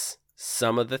does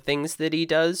some of the things that he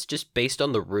does, just based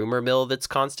on the rumor mill that's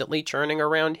constantly churning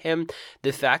around him.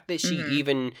 The fact that she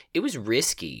it was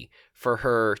risky for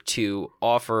her to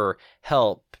offer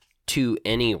help to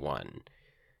anyone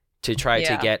to try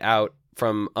to get out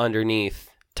from underneath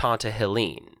Tanta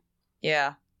Helene.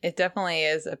 Yeah, it definitely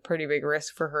is a pretty big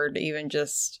risk for her to even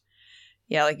just,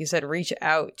 like you said, reach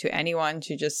out to anyone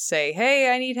to just say,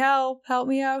 hey, I need help. Help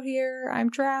me out here.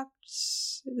 I'm trapped.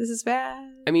 This is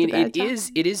bad. I mean, it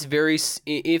is very,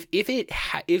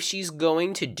 if she's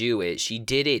going to do it, she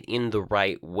did it in the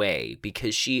right way,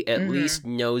 because she at least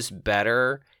knows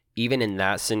better, even in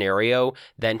that scenario,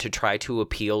 than to try to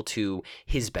appeal to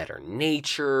his better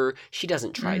nature. She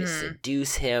doesn't try to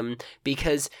seduce him,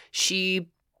 because she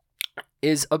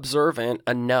is observant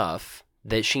enough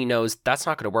that she knows that's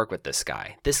not going to work with this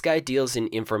guy. This guy deals in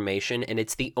information, and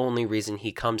it's the only reason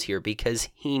he comes here, because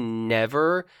he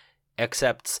never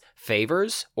accepts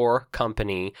favors or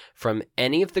company from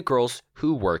any of the girls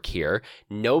who work here.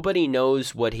 Nobody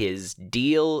knows what his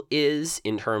deal is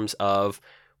in terms of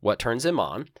what turns him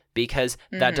on, because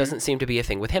that doesn't seem to be a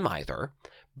thing with him either.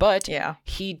 But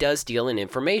he does deal in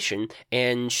information,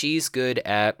 and she's good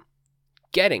at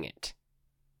getting it.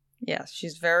 Yes,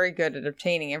 she's very good at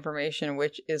obtaining information,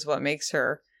 which is what makes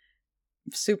her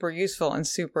super useful and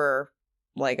super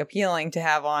appealing to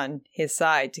have on his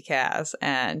side to Kaz.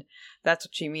 And that's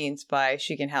what she means by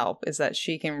she can help, is that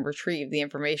she can retrieve the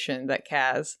information that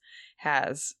Kaz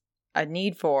has a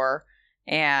need for.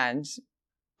 And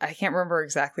I can't remember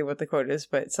exactly what the quote is,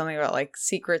 but something about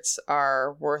secrets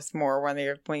are worth more when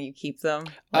you keep them.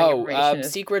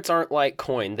 Secrets aren't like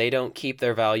coin. They don't keep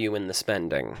their value in the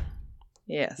spending.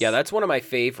 Yes. Yeah, that's one of my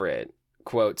favorite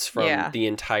quotes from the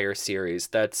entire series.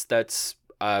 That's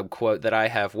a quote that I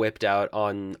have whipped out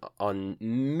on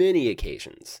many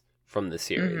occasions from the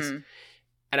series.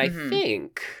 And I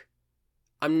think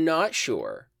I'm not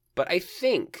sure, but I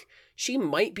think she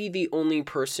might be the only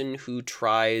person who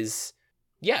tries...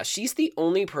 Yeah, she's the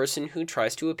only person who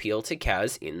tries to appeal to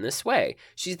Kaz in this way.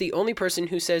 She's the only person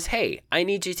who says, hey, I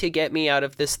need you to get me out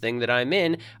of this thing that I'm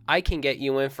in. I can get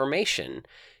you information.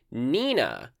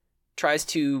 Nina tries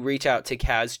to reach out to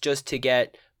Kaz just to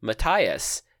get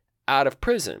Matthias out of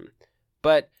prison.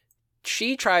 But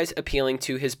she tries appealing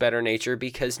to his better nature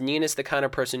because Nina's the kind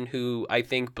of person who I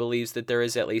think believes that there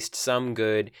is at least some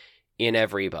good in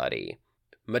everybody.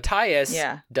 Matthias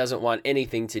doesn't want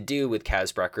anything to do with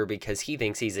Kaz Brekker because he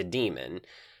thinks he's a demon.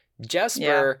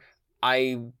 Jesper,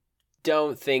 I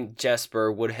don't think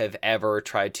Jesper would have ever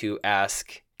tried to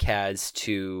ask Kaz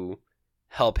to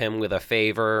help him with a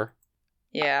favor.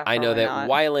 Yeah, I know that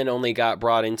Wylan only got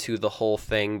brought into the whole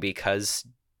thing because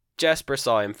Jesper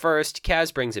saw him first.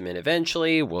 Kaz brings him in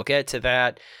eventually. We'll get to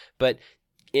that. But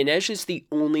Inej is the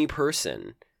only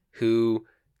person who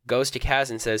goes to Kaz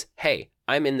and says, hey,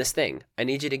 I'm in this thing. I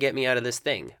need you to get me out of this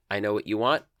thing. I know what you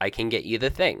want. I can get you the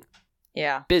thing.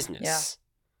 Yeah. Business.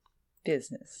 Yeah.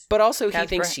 Business. But also he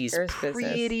thinks she's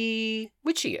pretty, business.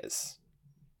 Which she is.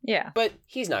 Yeah. But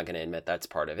he's not going to admit that's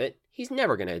part of it. He's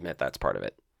never going to admit that's part of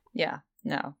it. Yeah.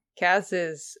 No. Kaz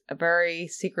is a very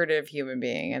secretive human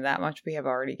being, and that much we have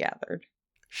already gathered.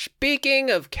 Speaking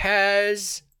of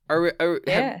Kaz,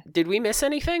 did we miss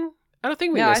anything? I don't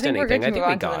think we missed anything. I think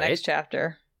we got to the next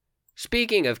chapter.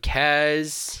 Speaking of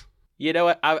Kaz, you know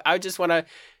what? I just want to...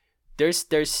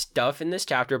 There's stuff in this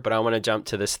chapter, but I want to jump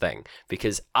to this thing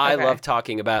because I love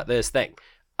talking about this thing.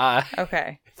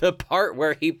 Okay. The part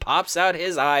where he pops out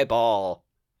his eyeball.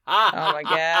 Oh my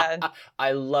god.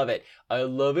 I love it. I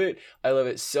love it. I love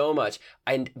it so much.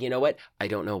 And you know what? I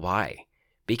don't know why.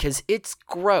 Because it's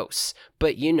gross.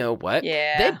 But you know what?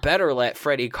 Yeah. They better let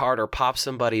Freddie Carter pop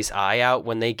somebody's eye out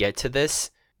when they get to this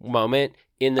moment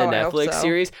in the Netflix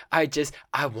series. I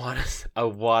want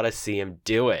to see him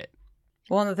do it.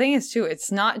 Well, and the thing is too,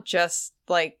 it's not just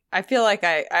like, I feel like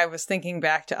I was thinking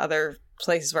back to other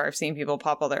places where I've seen people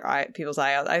pop all people's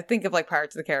eye out. I think of like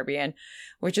Pirates of the Caribbean,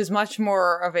 which is much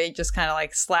more of a just kind of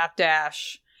like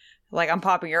slapdash, like I'm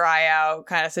popping your eye out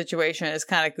kind of situation. It's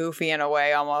kind of goofy in a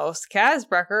way almost. Kaz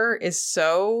Brekker is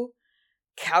so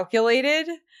calculated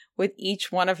with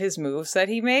each one of his moves that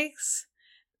he makes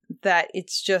that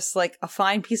it's just like a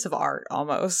fine piece of art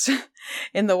almost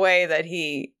in the way that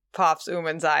he pops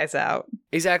Uman's eyes out.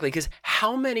 Exactly, because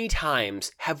how many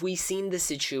times have we seen the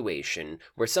situation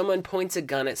where someone points a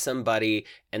gun at somebody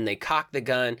and they cock the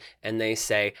gun and they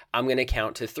say, I'm going to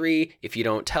count to 3. If you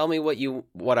don't tell me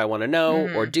what I want to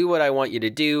know or do what I want you to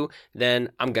do,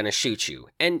 then I'm going to shoot you.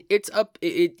 And it's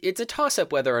a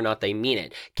toss-up whether or not they mean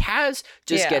it. Kaz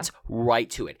just gets right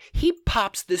to it. He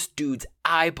pops this dude's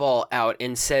eyeball out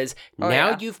and says,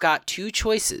 now you've got 2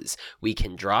 choices. We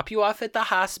can drop you off at the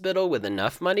hospital with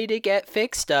enough money to get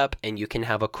fixed up and you can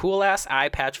have a cool ass eye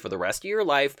patch for the rest of your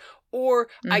life, or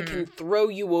I can throw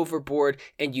you overboard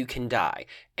and you can die.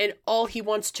 And all he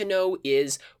wants to know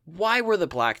is, why were the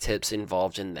Black Tips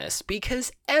involved in this?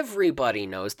 Because everybody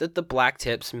knows that the Black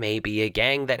Tips may be a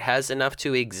gang that has enough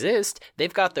to exist.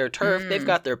 They've got their turf, they've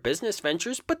got their business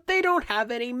ventures, but they don't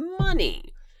have any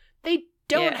money. They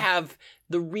don't have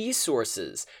the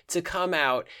resources to come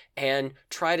out and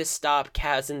try to stop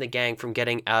Kaz and the gang from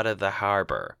getting out of the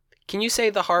harbor. Can you say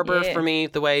the harbor for me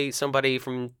the way somebody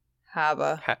from...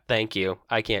 Harbor. Thank you.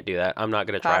 I can't do that. I'm not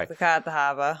going to try. The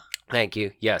harbor. Thank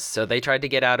you. Yes. So they tried to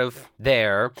get out of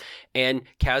there, and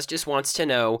Kaz just wants to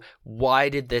know, why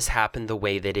did this happen the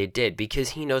way that it did? Because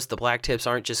he knows the Black Tips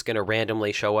aren't just going to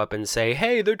randomly show up and say,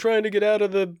 hey, they're trying to get out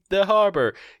of the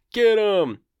harbor. Get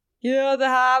them. Get out of the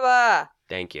harbor.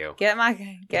 Thank you. Get out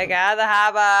of the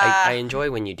harbor. I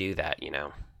enjoy when you do that, you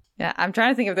know. Yeah, I'm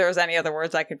trying to think if there was any other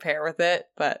words I could pair with it,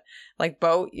 but like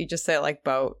boat, you just say like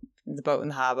boat, the boat in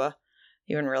the harbor.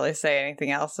 You wouldn't really say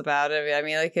anything else about it. I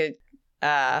mean, they could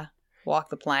walk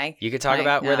the plank. You could talk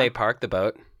about where they park the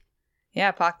boat.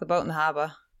 Yeah, park the boat in the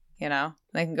harbor. You know,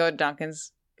 they can go to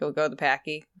Duncan's, go to the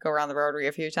Packy, go around the Rotary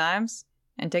a few times,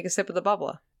 and take a sip of the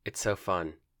bubbler. It's so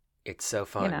fun. It's so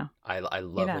fun. You know. I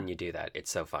love when you do that. It's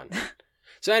so fun.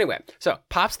 So anyway,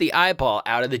 pops the eyeball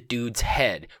out of the dude's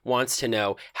head, wants to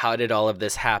know, how did all of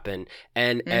this happen?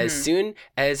 And as soon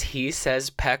as he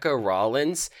says Pekka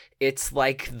Rollins, it's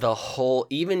like the whole,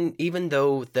 even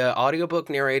though the audiobook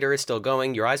narrator is still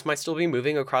going, your eyes might still be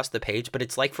moving across the page, but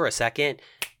it's like for a second,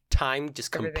 time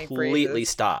just completely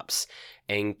stops.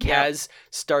 And Kaz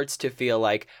starts to feel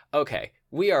like, okay,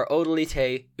 we are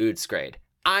Odalite Utsgrade.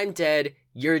 I'm dead,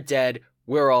 you're dead,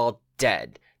 we're all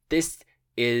dead. This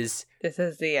is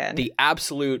the end. The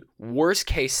absolute worst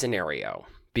case scenario.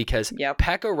 because Yep.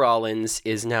 Pekka Rollins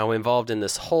is now involved in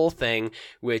this whole thing,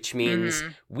 which means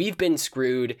we've been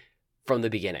screwed from the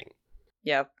beginning.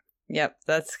 Yep.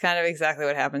 That's kind of exactly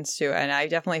what happens too. And I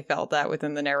definitely felt that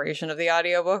within the narration of the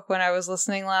audiobook when I was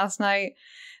listening last night.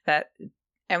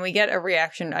 And we get a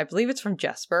reaction, I believe it's from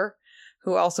Jesper,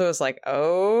 who also is like,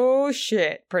 oh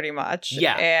shit, pretty much.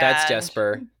 Yeah, that's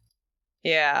Jesper.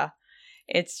 Yeah.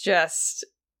 It's just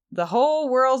the whole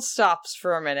world stops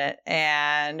for a minute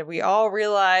and we all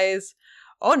realize,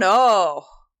 oh no,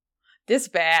 this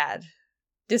bad.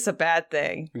 This a bad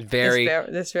thing. This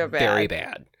real bad. Very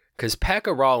bad. Because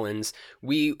Pekka Rollins,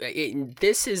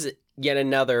 this is yet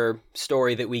another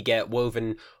story that we get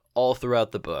woven all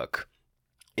throughout the book,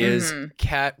 is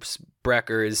Cas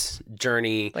Brekker's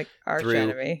journey through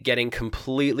enemy. Getting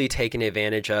completely taken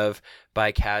advantage of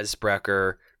by Cas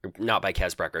Brekker, not by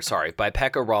Cas Brekker, sorry, by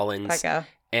Pekka Rollins,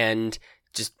 and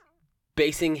just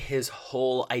basing his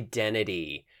whole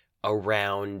identity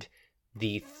around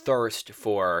the thirst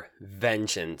for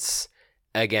vengeance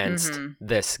against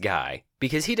this guy.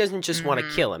 Because he doesn't just want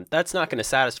to kill him. That's not going to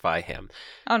satisfy him.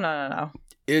 Oh, no.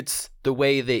 It's the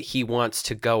way that he wants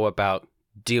to go about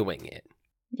doing it.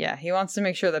 Yeah, he wants to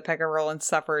make sure that Pekka Rollins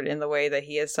suffered in the way that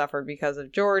he has suffered because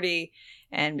of Geordi,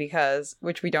 and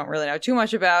which we don't really know too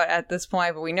much about at this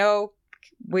point, but we know,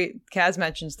 Kaz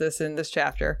mentions this in this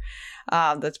chapter,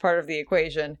 that's part of the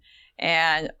equation.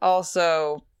 And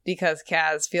also because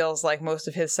Kaz feels like most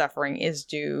of his suffering is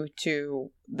due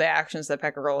to the actions that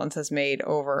Pekka Rollins has made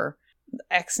over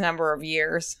X number of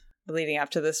years leading up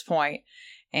to this point,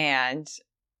 and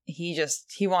he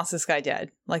wants this guy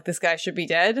dead. Like, this guy should be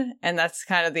dead, and that's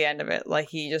kind of the end of it. Like,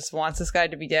 he just wants this guy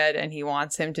to be dead, and he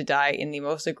wants him to die in the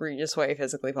most egregious way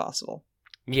physically possible.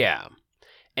 Yeah.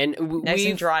 And nice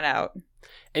and drawn out.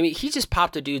 I mean, he just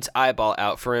popped a dude's eyeball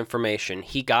out for information.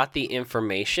 He got the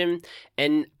information,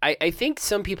 and I think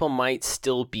some people might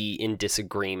still be in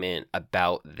disagreement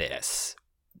about this.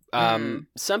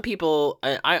 Some people,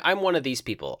 I'm one of these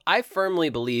people. I firmly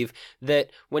believe that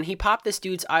when he popped this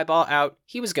dude's eyeball out,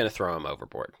 he was going to throw him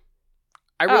overboard.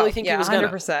 I really think he was going to.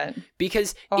 100%.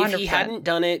 Because if he hadn't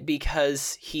done it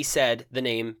because he said the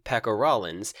name Pekka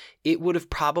Rollins, it would have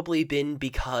probably been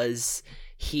because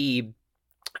he,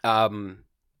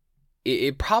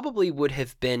 it probably would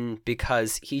have been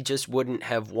because he just wouldn't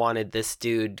have wanted this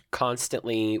dude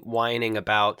constantly whining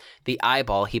about the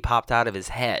eyeball he popped out of his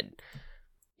head.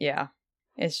 Yeah,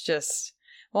 it's just,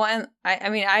 well, and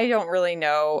I mean, I don't really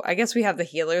know. I guess we have the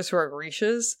healers who are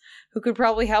Grishas who could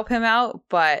probably help him out,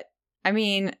 but I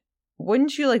mean,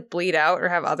 wouldn't you like bleed out or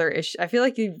have other issues? I feel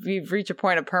like you'd reach a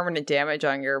point of permanent damage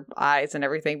on your eyes and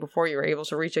everything before you're able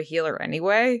to reach a healer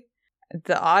anyway.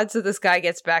 The odds that this guy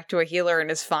gets back to a healer and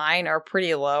is fine are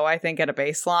pretty low, I think, at a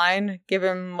baseline,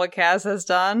 given what Kaz has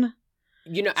done.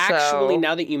 You know, actually,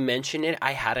 now that you mention it,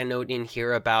 I had a note in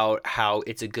here about how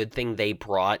it's a good thing they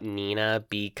brought Nina,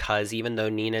 because even though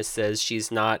Nina says she's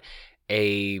not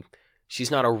a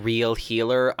real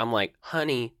healer, I'm like,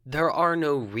 honey, there are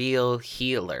no real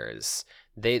healers.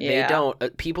 They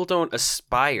don't, people don't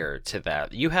aspire to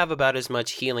that. You have about as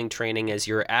much healing training as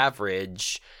your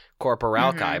average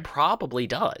corporal guy probably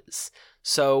does.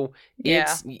 So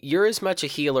you're as much a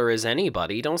healer as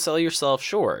anybody. Don't sell yourself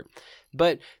short.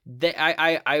 But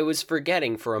I was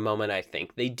forgetting for a moment, I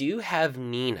think. They do have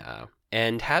Nina,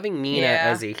 and having Nina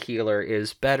as a healer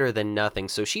is better than nothing.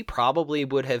 So she probably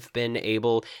would have been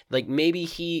able, like,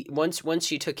 maybe once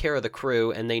she took care of the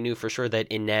crew and they knew for sure that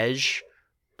Inej,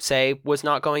 say, was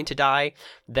not going to die,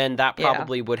 then that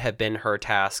probably would have been her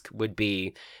task, would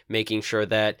be making sure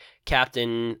that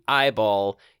Captain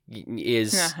Eyeball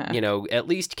is, at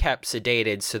least kept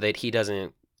sedated so that he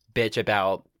doesn't bitch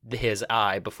about his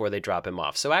eye before they drop him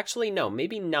off. So actually, no,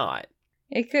 maybe not.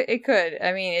 It could.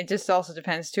 I mean, it just also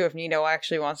depends too if Nino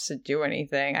actually wants to do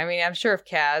anything. I mean, I'm sure if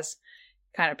Kaz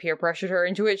kind of peer pressured her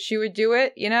into it, she would do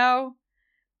it,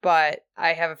 But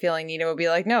I have a feeling Nina would be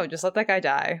like, no, just let that guy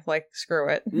die. Like, screw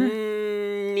it.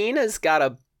 Nina's got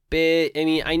a bit, I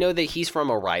mean, I know that he's from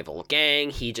a rival gang.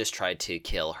 He just tried to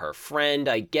kill her friend.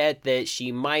 I get that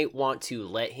she might want to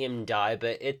let him die,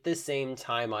 but at the same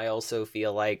time, I also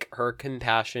feel like her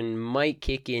compassion might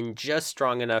kick in just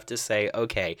strong enough to say,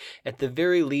 okay, at the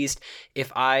very least,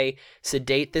 if I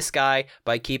sedate this guy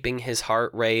by keeping his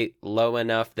heart rate low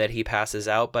enough that he passes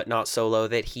out, but not so low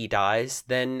that he dies,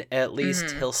 then at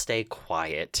least he'll stay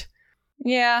quiet.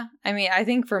 Yeah, I mean, I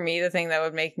think for me, the thing that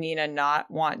would make Nina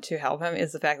not want to help him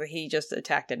is the fact that he just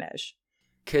attacked Inej.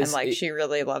 And like she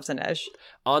really loves Inej.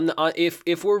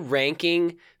 If we're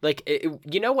ranking, like,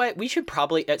 you know what, we should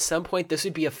probably at some point, this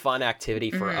would be a fun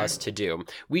activity for us to do.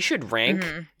 We should rank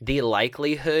the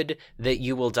likelihood that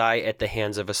you will die at the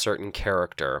hands of a certain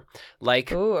character.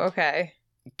 Like, ooh, okay.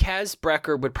 Kaz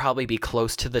Brekker would probably be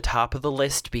close to the top of the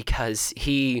list because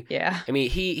he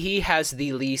has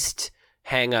the least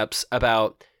hangups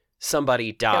about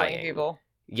somebody dying. Killing people.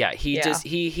 Yeah,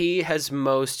 he has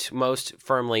most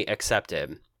firmly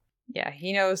accepted. Yeah,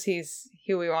 he knows he's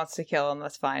who he wants to kill, and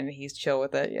that's fine. He's chill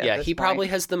with it. Yeah, he probably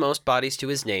has the most bodies to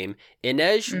his name.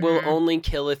 Inej will only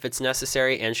kill if it's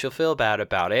necessary, and she'll feel bad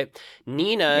about it.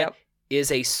 Nina is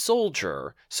a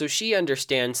soldier, so she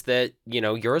understands that, you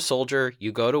know, you're a soldier,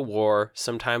 you go to war.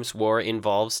 Sometimes war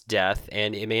involves death,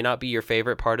 and it may not be your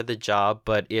favorite part of the job,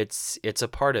 but it's a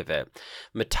part of it.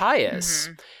 Matthias...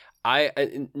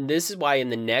 this is why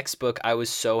in the next book I was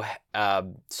so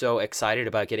excited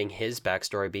about getting his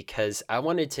backstory, because I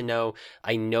wanted to know.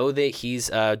 I know that he's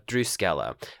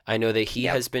Druskella. I know that he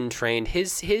has been trained.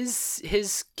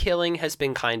 His killing has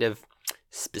been kind of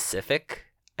specific,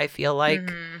 I feel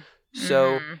like.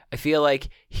 So I feel like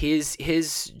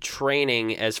his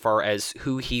training as far as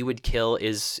who he would kill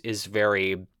is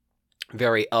very,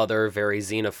 very very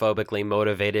xenophobically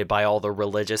motivated by all the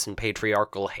religious and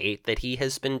patriarchal hate that he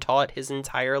has been taught his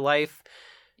entire life.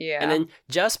 Yeah. And then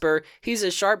Jesper, he's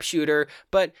a sharpshooter,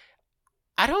 but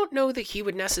I don't know that he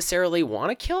would necessarily want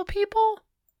to kill people.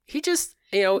 He just,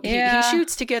 you know, he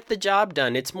shoots to get the job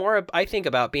done. It's more, I think,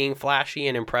 about being flashy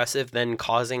and impressive than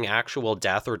causing actual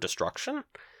death or destruction.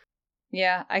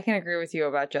 Yeah, I can agree with you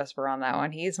about Jesper on that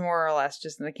one. He's more or less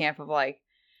just in the camp of, like,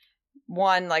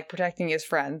 one, like, protecting his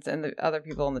friends and the other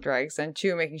people in the dregs, and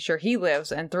two, making sure he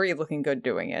lives, and three, looking good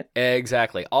doing it.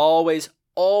 Exactly. Always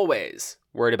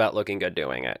worried about looking good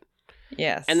doing it.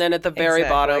 Yes. And then at the very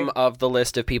bottom of the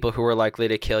list of people who are likely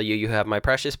to kill you, you have my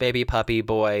precious baby puppy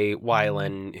boy,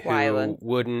 Wylan, who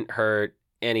wouldn't hurt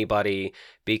anybody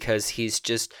because he's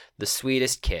just the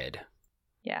sweetest kid.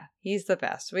 Yeah, he's the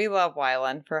best. We love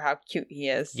Wylan for how cute he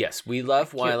is. Yes, we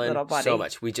love Wylan so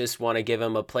much. We just want to give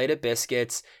him a plate of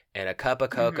biscuits and a cup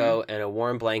of cocoa and a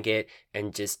warm blanket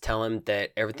and just tell him that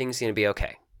everything's going to be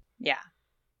okay. Yeah.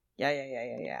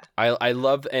 Yeah. I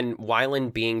love, and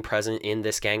Wylan being present in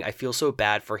this gang, I feel so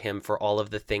bad for him for all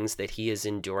of the things that he is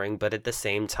enduring, but at the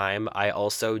same time, I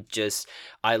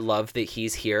love that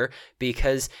he's here,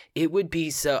 because it would be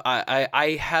so,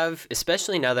 I have,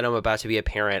 especially now that I'm about to be a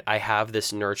parent, I have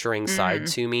this nurturing side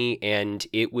to me, and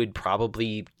it would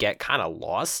probably get kind of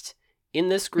lost in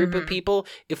this group of people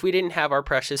if we didn't have our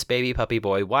precious baby puppy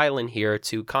boy Wylan here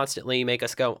to constantly make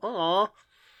us go, "Aw."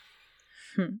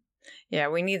 Yeah,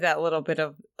 we need that little bit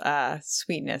of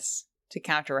sweetness to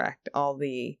counteract all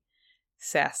the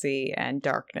sassy and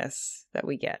darkness that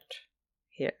we get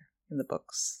here in the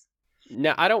books.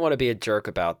 Now, I don't want to be a jerk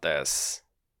about this,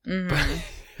 but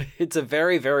it's a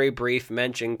very, very brief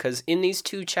mention, because in these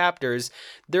 2 chapters,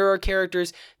 there are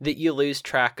characters that you lose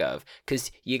track of,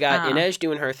 because you got Inej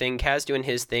doing her thing, Kaz doing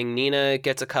his thing, Nina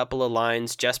gets a couple of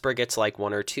lines, Jesper gets like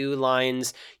 1 or 2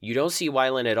 lines, you don't see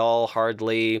Wylan at all,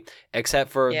 hardly, except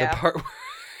for the part where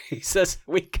he says,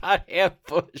 "We got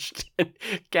ambushed," and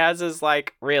Kaz is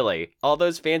like, "Really? All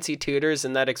those fancy tutors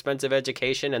and that expensive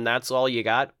education, and that's all you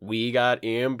got? We got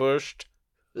ambushed?"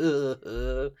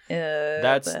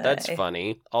 That's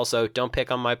funny. Also, don't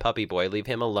pick on my puppy boy. Leave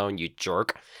him alone, you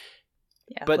jerk.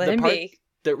 Yeah, but the part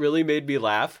that really made me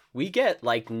laugh, we get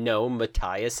like no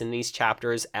Matthias in these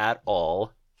chapters at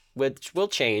all, which will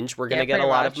change. We're gonna get a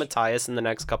lot of Matthias in the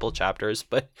next couple chapters,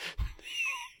 but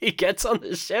he gets on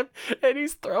the ship and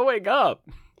he's throwing up,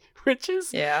 which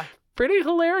is pretty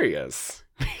hilarious.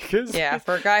 Because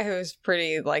for a guy who's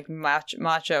pretty like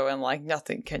macho and like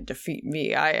nothing can defeat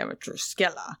me, I am a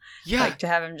Druskella. Yeah, like to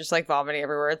have him just like vomiting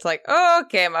everywhere, it's like, oh,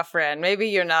 okay, my friend, maybe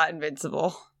you're not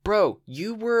invincible. Bro,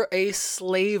 you were a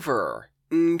slaver,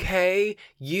 okay?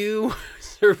 You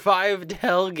survived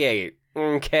Hellgate,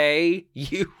 okay?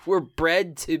 You were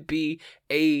bred to be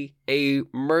a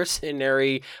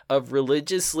mercenary of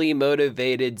religiously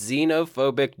motivated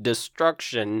xenophobic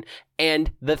destruction,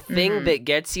 and the thing that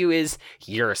gets you is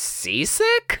you're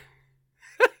seasick?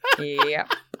 Yeah.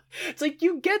 It's like,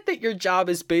 you get that your job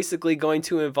is basically going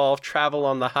to involve travel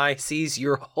on the high seas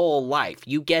your whole life.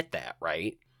 You get that,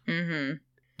 right? Mm-hmm.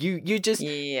 You just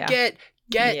get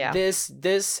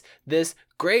this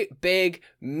great big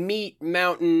meat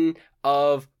mountain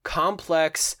of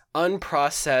complex,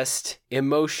 unprocessed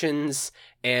emotions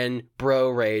and bro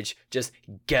rage. Just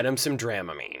get him some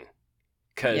Dramamine.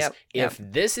 Because if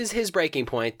this is his breaking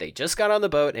point, they just got on the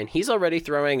boat and he's already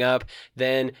throwing up,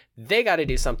 then they got to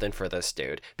do something for this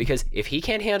dude. Because if he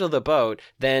can't handle the boat,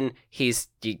 then he's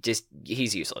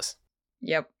useless.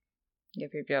 Yep.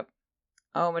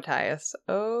 Oh, Matthias.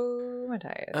 Oh,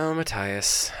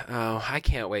 Matthias. Oh, I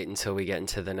can't wait until we get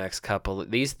into the next couple.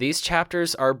 These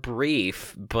chapters are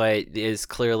brief, but there's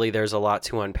a lot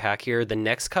to unpack here. The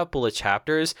next couple of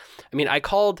chapters, I mean, I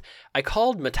called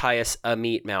Matthias a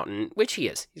meat mountain, which he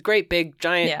is. He's a great big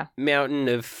giant mountain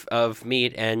of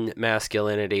meat and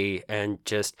masculinity, and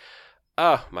just,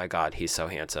 oh my God, he's so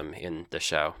handsome in the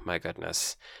show. My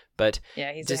goodness. But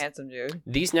yeah, he's a handsome dude.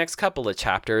 These next couple of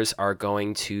chapters are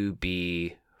going to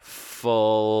be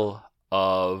full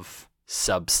of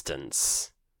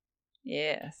substance.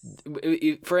 Yes.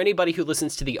 For anybody who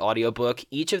listens to the audiobook,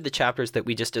 each of the chapters that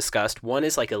we just discussed, one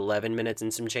is like 11 minutes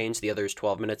and some change, the other is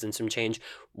 12 minutes and some change.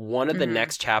 One of the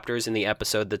next chapters in the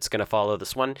episode that's going to follow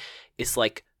this one is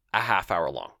like a half hour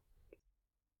long.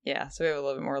 Yeah, so we have a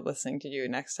little bit more listening to do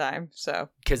next time. So,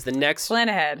 because the next plan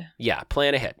ahead. Yeah,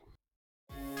 plan ahead.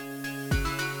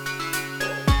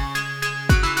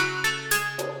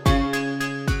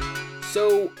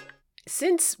 So,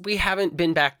 since we haven't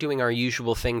been back doing our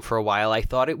usual thing for a while, I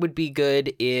thought it would be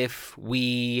good if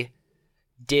we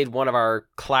did one of our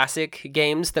classic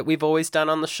games that we've always done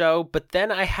on the show. But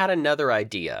then I had another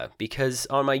idea, because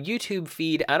on my YouTube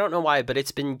feed, I don't know why, but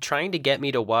it's been trying to get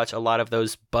me to watch a lot of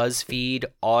those BuzzFeed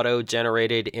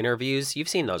auto-generated interviews. You've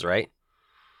seen those, right?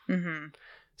 Mm-hmm.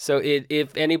 So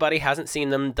if anybody hasn't seen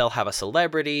them, they'll have a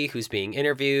celebrity who's being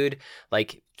interviewed,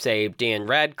 like, say, Dan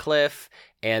Radcliffe,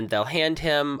 and they'll hand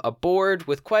him a board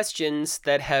with questions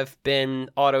that have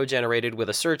been auto-generated with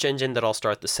a search engine that all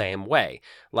start the same way.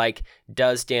 Like,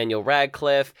 does Daniel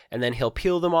Radcliffe? And then he'll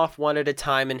peel them off one at a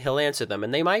time and he'll answer them.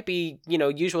 And they might be,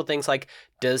 usual things like,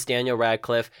 does Daniel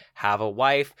Radcliffe have a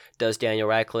wife? Does Daniel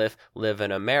Radcliffe live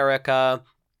in America?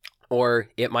 Or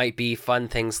it might be fun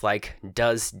things like,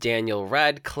 does Daniel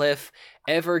Radcliffe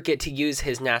ever get to use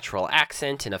his natural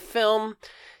accent in a film?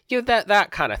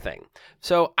 That kind of thing.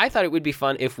 So I thought it would be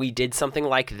fun if we did something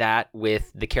like that with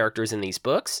the characters in these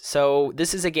books. So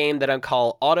this is a game that I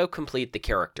call Autocomplete the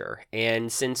Character.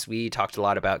 And since we talked a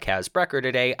lot about Kaz Brekker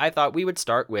today, I thought we would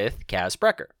start with Kaz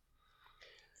Brekker.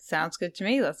 Sounds good to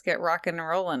me. Let's get rocking and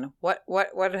rolling. What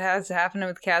has happened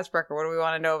with Kaz Brekker? What do we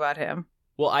want to know about him?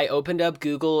 Well, I opened up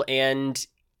Google and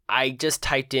I just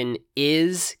typed in,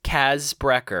 is Kaz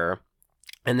Brekker?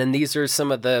 And then these are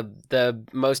some of the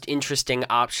most interesting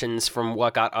options from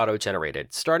what got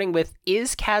auto-generated. Starting with,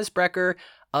 is Kaz Brekker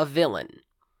a villain?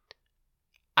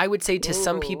 I would say to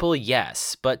some people,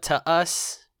 yes. But to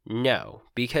us, no.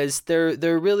 Because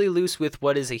they're really loose with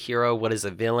what is a hero, what is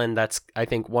a villain. That's, I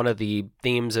think, one of the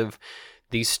themes of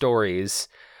these stories.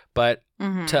 But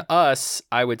to us,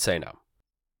 I would say no.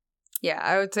 Yeah,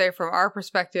 I would say from our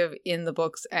perspective in the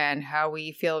books and how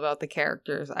we feel about the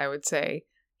characters, I would say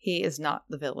he is not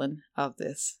the villain of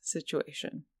this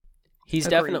situation. He's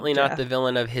definitely not the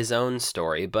villain of his own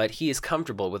story, but he is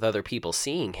comfortable with other people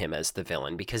seeing him as the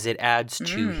villain because it adds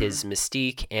to his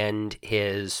mystique and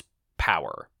his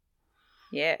power.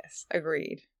 Yes,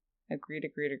 agreed.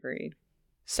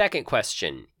 Second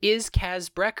question, is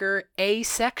Kaz Brekker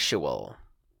asexual?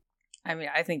 I mean,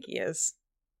 I think he is.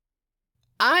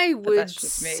 I would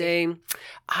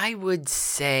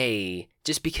say,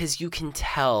 just because you can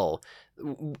tell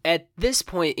at this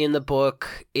point in the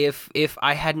book, if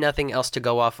I had nothing else to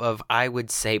go off of, I would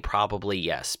say probably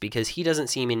yes, because he doesn't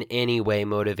seem in any way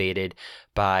motivated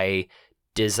by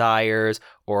desires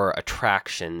or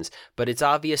attractions, but it's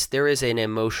obvious there is an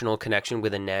emotional connection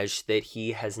with Inej that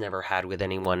he has never had with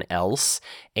anyone else.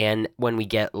 And when we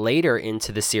get later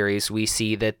into the series, we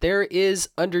see that there is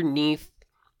underneath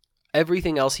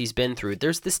everything else he's been through,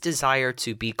 there's this desire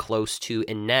to be close to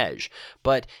Inej,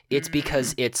 but it's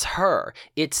because it's her.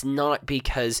 It's not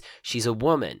because she's a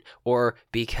woman, or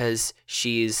because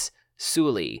she's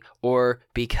Suli, or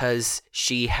because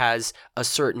she has a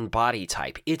certain body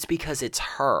type. It's because it's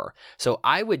her. So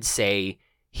I would say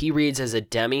he reads as a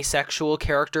demisexual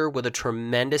character with a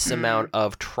tremendous amount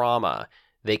of trauma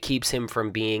that keeps him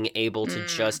from being able to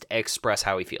just express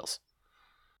how he feels.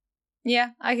 Yeah,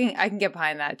 I can get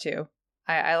behind that too.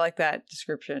 I like that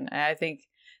description. And I think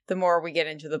the more we get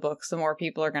into the books, the more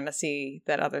people are going to see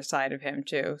that other side of him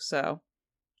too. So,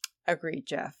 agreed,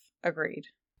 Jeff. Agreed.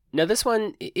 Now this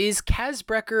one, is Kaz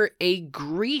Brekker a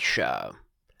Grisha?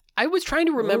 I was trying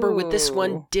to remember with this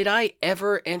one, Ooh. did I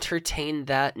ever entertain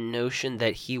that notion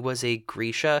that he was a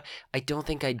Grisha? I don't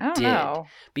think I I don't did. know.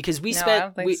 Because we No, I spent...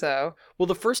 don't think so. Well,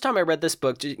 the first time I read this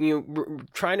book,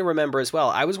 trying to remember as well,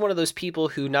 I was one of those people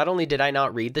who not only did I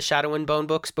not read the Shadow and Bone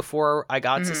books before I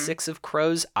got to Six of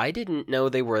Crows, I didn't know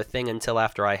they were a thing until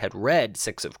after I had read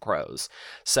Six of Crows.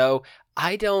 So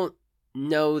I don't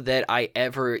know that I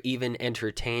ever even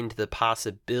entertained the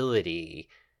possibility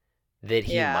that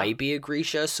he might be a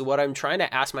Grisha. So what I'm trying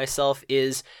to ask myself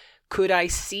is, could I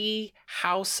see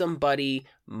how somebody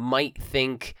might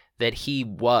think that he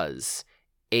was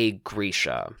a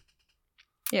Grisha?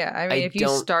 Yeah, I mean, if you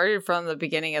started from the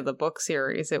beginning of the book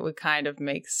series, it would kind of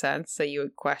make sense that you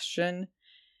would question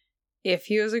if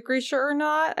he was a Grisha or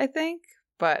not, I think.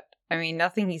 But, I mean,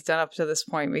 nothing he's done up to this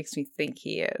point makes me think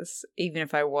he is, even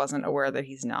if I wasn't aware that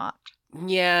he's not.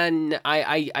 Yeah,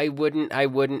 I wouldn't.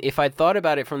 If I'd thought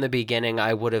about it from the beginning,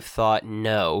 I would have thought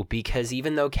no, because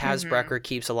even though Kaz Brekker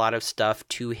keeps a lot of stuff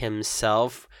to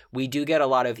himself, we do get a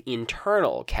lot of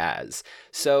internal Kaz.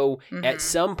 So at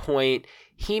some point,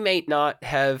 he may not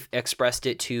have expressed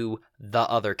it to the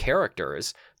other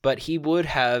characters, but he would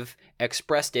have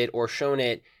expressed it or shown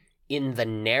it in the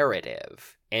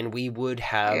narrative, and we would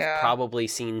have probably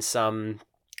seen some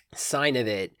sign of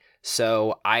it.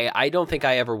 So I don't think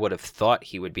I ever would have thought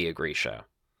he would be a Grisha.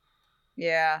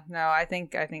 Yeah, no, I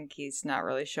think he's not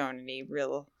really shown any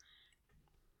real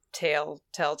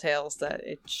telltales that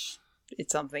it's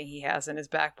something he has in his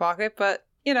back pocket. But,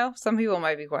 you know, some people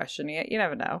might be questioning it. You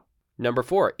never know. Number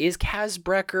 4, is Kaz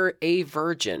Brekker a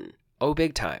virgin? Oh,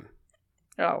 big time.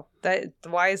 Oh,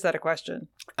 why is that a question?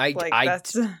 I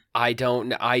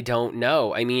don't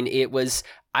know. I mean,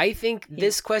 I think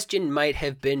this question might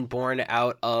have been born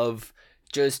out of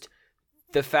just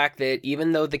the fact that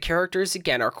even though the characters,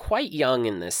 again, are quite young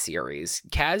in this series,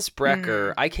 Kaz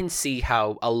Brekker, I can see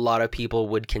how a lot of people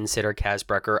would consider Kaz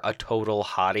Brekker a total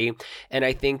hottie. And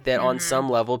I think that on some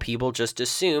level, people just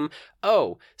assume,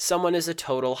 oh, someone is a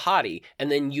total hottie.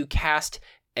 And then you cast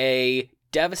a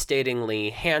devastatingly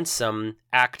handsome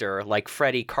actor like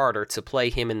Freddie Carter to play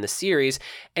him in the series,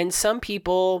 and some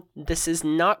people, this is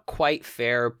not quite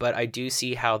fair, but I do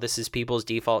see how this is people's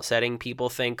default setting. People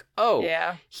think, oh,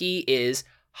 he is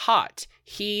hot,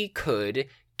 he could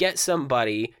get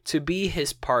somebody to be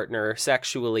his partner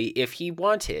sexually if he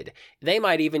wanted. They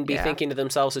might even be thinking to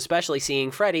themselves, especially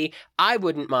seeing Freddie, I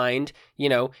wouldn't mind,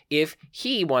 if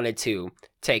he wanted to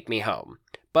take me home.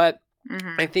 But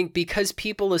I think because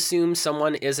people assume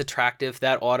someone is attractive,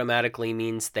 that automatically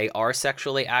means they are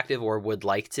sexually active or would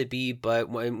like to be. But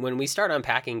when we start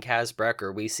unpacking Kaz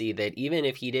Brekker, we see that even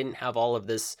if he didn't have all of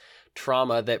this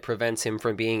trauma that prevents him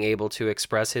from being able to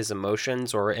express his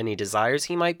emotions or any desires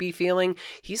he might be feeling,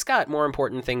 he's got more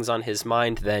important things on his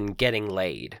mind than getting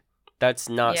laid. That's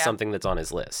not something that's on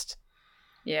his list.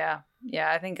 Yeah,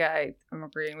 I think I'm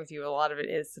agreeing with you. A lot of it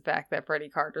is the fact that Freddie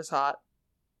Carter's hot.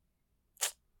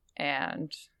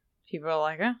 And people are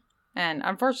like, eh. And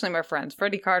unfortunately, my friends,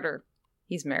 Freddie Carter,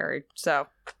 he's married, so.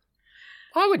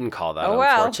 I wouldn't call that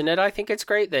unfortunate. I think it's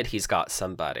great that he's got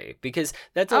somebody, because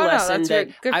that's a lesson that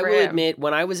I will admit,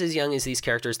 when I was as young as these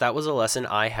characters, that was a lesson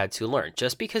I had to learn.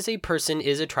 Just because a person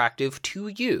is attractive to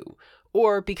you,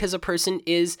 or because a person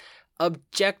is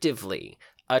objectively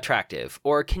attractive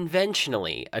or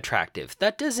conventionally attractive,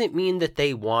 that doesn't mean that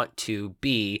they want to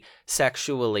be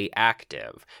sexually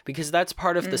active, because that's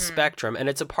part of the spectrum, and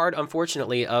it's a part,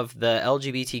 unfortunately, of the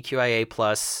LGBTQIA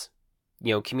plus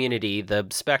community, the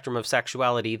spectrum of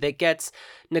sexuality that gets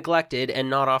neglected and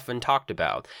not often talked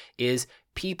about. Is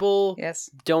people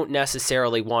don't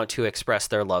necessarily want to express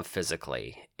their love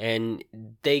physically, and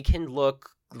they can look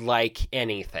like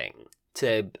anything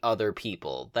to other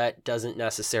people. That doesn't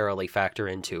necessarily factor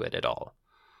into it at all.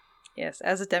 Yes,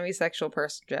 as a demisexual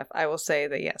person, Jeff, I will say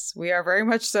that yes, we are very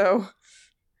much so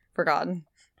forgotten.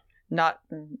 Not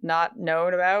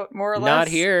known about, more or less. Not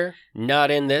here. Not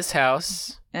in this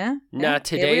house. Not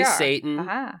today, Satan.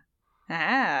 Don't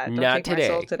not take today.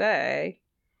 My soul today.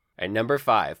 And number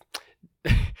 5.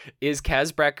 Is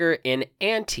Kaz Brekker an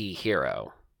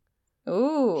anti-hero?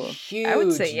 Ooh. Huge I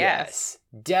would say yes.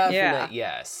 Definite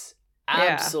yes.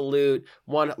 Absolute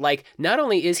one. Like, not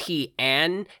only is he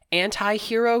an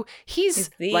anti-hero, he's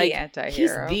the like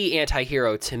anti-hero. He's the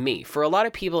anti-hero to me. For a lot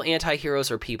of people,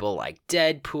 anti-heroes are people like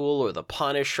Deadpool or the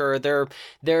Punisher.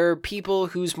 They're people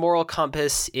whose moral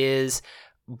compass is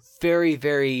very,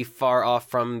 very far off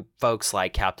from folks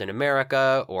like Captain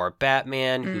America or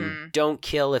Batman, who don't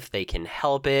kill if they can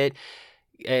help it.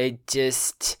 He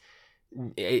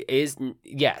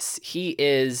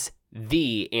is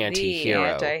the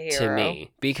anti-hero to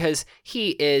me, because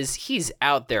he's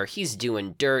out there, he's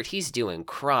doing dirt, he's doing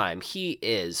crime, he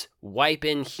is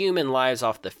wiping human lives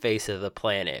off the face of the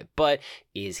planet. But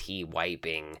is he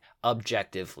wiping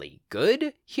objectively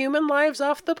good human lives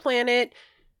off the planet?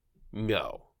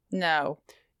 No.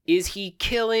 Is he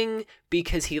killing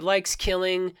because he likes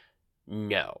killing?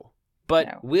 No.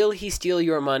 But will he steal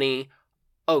your money?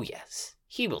 Oh yes,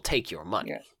 he will take your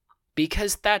money. Yes.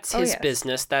 Because that's his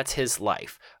business, that's his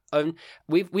life.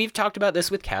 We've talked about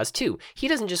this with Kaz too. He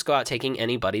doesn't just go out taking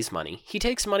anybody's money. He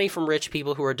takes money from rich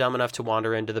people who are dumb enough to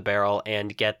wander into the barrel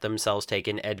and get themselves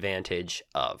taken advantage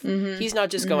of. He's not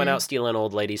just going out stealing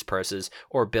old ladies' purses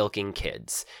or bilking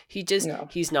kids.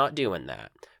 He's not doing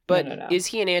that. But no. Is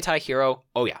he an anti-hero?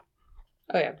 Oh yeah.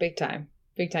 Oh yeah, big time.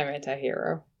 Big time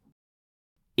anti-hero.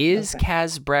 Is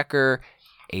Kaz Brekker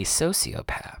a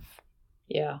sociopath?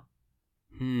 Yeah.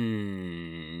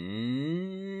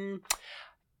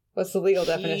 What's the legal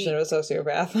definition of a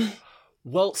sociopath?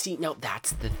 Well, see, now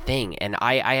that's the thing. And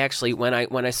I actually, when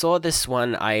I saw this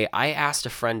one, I asked a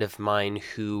friend of mine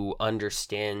who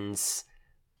understands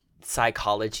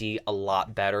psychology a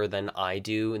lot better than I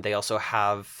do. And they also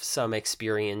have some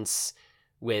experience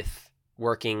with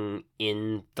working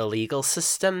in the legal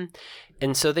system.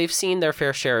 And so they've seen their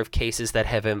fair share of cases that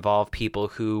have involved people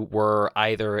who were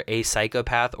either a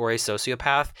psychopath or a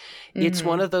sociopath. It's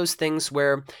one of those things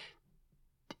where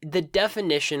the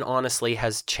definition honestly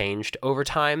has changed over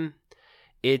time.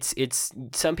 It's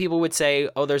some people would say,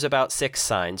 oh, there's about 6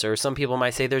 signs, or some people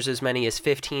might say there's as many as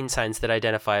 15 signs that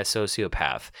identify a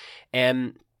sociopath.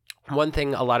 And one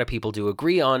thing a lot of people do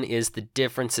agree on is the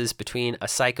differences between a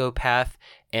psychopath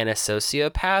and a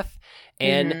sociopath.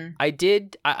 And I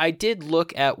did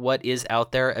look at what is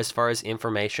out there as far as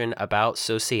information about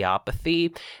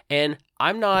sociopathy, and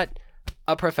I'm not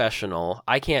a professional.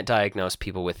 I can't diagnose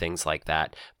people with things like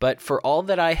that. But for all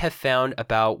that I have found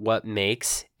about what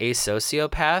makes a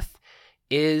sociopath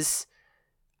is,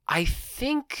 I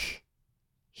think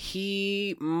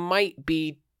he might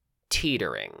be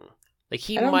teetering. Like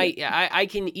he might, I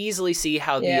can easily see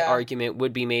how the argument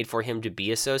would be made for him to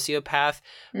be a sociopath,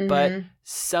 but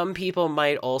some people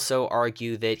might also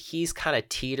argue that he's kind of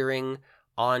teetering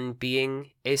on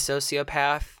being a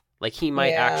sociopath. Like he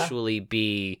might actually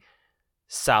be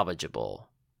salvageable.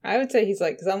 I would say he's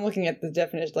like, because I'm looking at the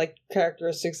definition, like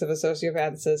characteristics of a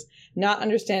sociopath. It says, not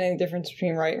understanding the difference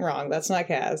between right and wrong. That's not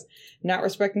Kaz. Not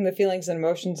respecting the feelings and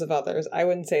emotions of others. I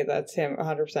wouldn't say that's him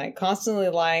 100%. Constantly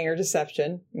lying or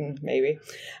deception. Maybe.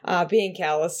 Being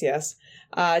callous, yes.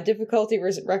 Difficulty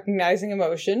recognizing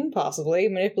emotion, possibly.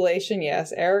 Manipulation,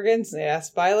 yes. Arrogance,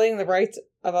 yes. Violating the rights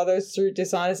of others through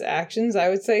dishonest actions. I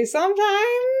would say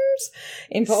sometimes.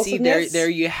 Impulsiveness. See, there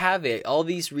you have it. All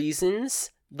these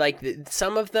reasons. Like,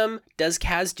 some of them, does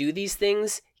Kaz do these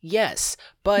things? Yes.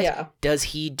 But does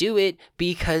he do it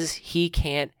because he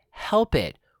can't help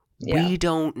it? Yeah. We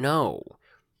don't know.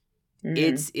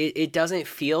 It doesn't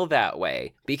feel that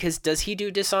way. Because does he do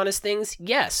dishonest things?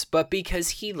 Yes. But because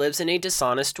he lives in a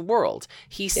dishonest world.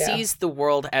 He sees the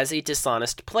world as a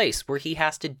dishonest place where he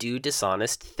has to do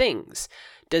dishonest things.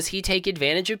 Does he take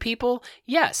advantage of people?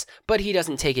 Yes, but he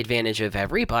doesn't take advantage of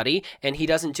everybody, and he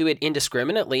doesn't do it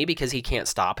indiscriminately because he can't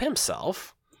stop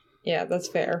himself. Yeah, that's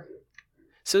fair.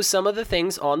 So some of the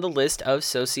things on the list of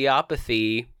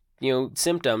sociopathy,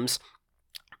 symptoms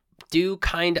do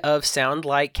kind of sound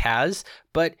like Kaz,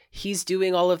 but he's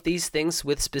doing all of these things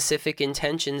with specific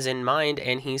intentions in mind,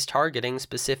 and he's targeting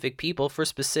specific people for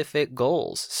specific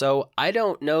goals. So I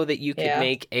don't know that you could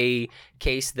make a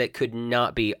case that could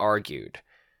not be argued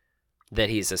that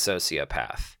he's a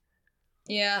sociopath.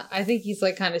 Yeah, I think he's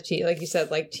like kind of like you said,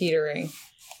 like teetering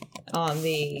on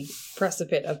the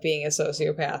precipice of being a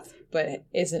sociopath, but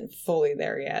isn't fully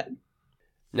there yet.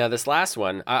 Now, this last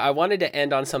one, I wanted to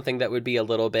end on something that would be a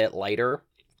little bit lighter.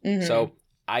 So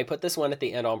I put this one at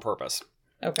the end on purpose.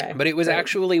 Okay. But it was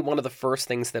actually one of the first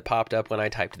things that popped up when I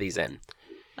typed these in.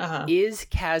 Is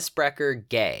Kaz Brekker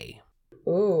gay?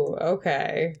 Ooh,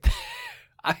 okay.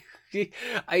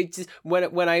 I just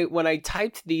when I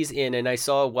typed these in and I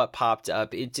saw what popped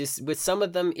up, it just, with some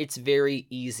of them, it's very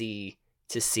easy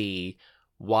to see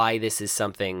why this is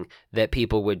something that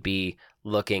people would be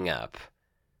looking up.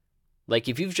 Like,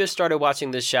 if you've just started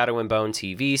watching this Shadow and Bone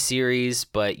TV series,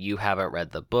 but you haven't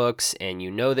read the books, and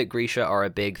you know that Grisha are a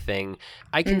big thing,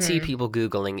 I can see people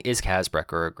Googling, is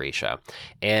Kazbrekker a Grisha?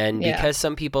 And because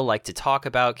some people like to talk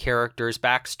about characters'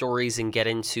 backstories and get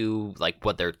into, like,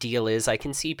 what their deal is, I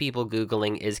can see people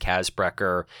Googling, is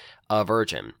Kazbrekker a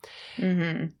virgin?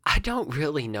 I don't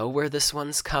really know where this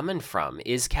one's coming from.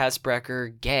 Is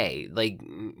Kazbrekker gay? Like,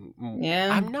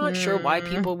 I'm not sure why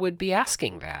people would be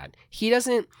asking that. He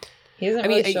doesn't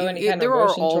really show any kind of emotion. There are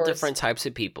all different types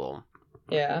of people.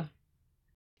 Yeah.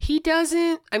 He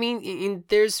doesn't. I mean,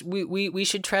 we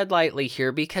should tread lightly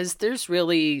here, because there's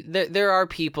really there are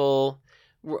people.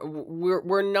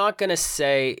 We're not gonna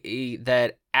say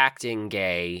that acting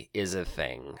gay is a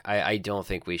thing. I don't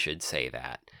think we should say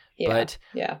that. But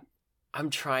I'm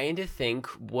trying to think,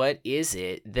 what is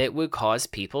it that would cause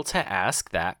people to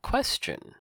ask that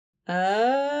question?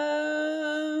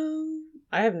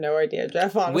 I have no idea,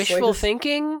 Jeff, honestly. Wishful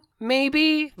thinking,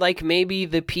 maybe? Like, maybe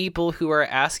the people who are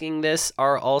asking this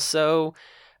are also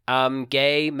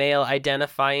gay,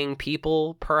 male-identifying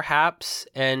people, perhaps,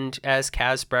 and as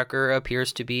Kazbrekker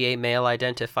appears to be a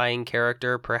male-identifying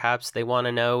character, perhaps they want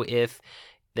to know if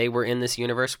they were in this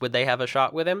universe, would they have a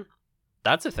shot with him?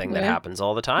 That's a thing that happens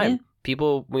all the time.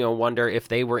 People, wonder if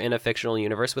they were in a fictional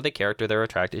universe with a character they're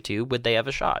attracted to, would they have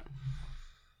a shot?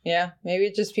 Yeah, maybe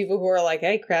it's just people who are like,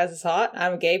 hey, Kaz is hot,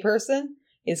 I'm a gay person,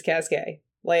 is Kaz gay?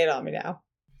 Lay it on me now.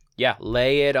 Yeah,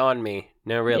 lay it on me.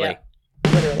 No, really. Yeah.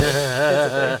 Literally.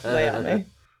 Lay it on me.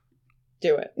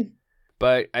 Do it.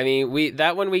 But, I mean,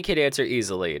 that one we could answer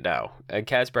easily. No,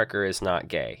 Kazbrekker is not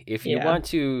gay. If you want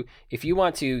to,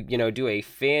 do a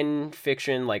fan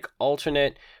fiction, like,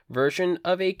 alternate version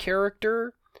of a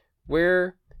character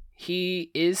where he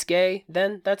is gay,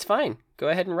 then that's fine. Go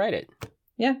ahead and write it.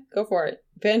 Yeah, go for it.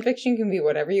 Fan fiction can be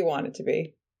whatever you want it to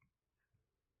be.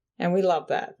 And we love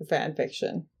that for fan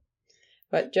fiction.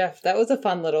 But Jeff, that was a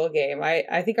fun little game.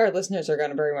 I think our listeners are going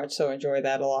to very much so enjoy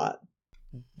that a lot.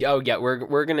 Oh, yeah,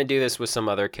 we're going to do this with some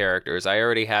other characters. I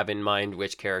already have in mind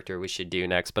which character we should do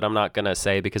next, but I'm not going to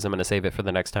say, because I'm going to save it for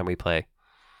the next time we play.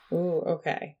 Ooh,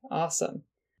 okay. Awesome.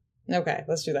 Okay,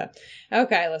 let's do that.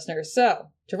 Okay, listeners. So,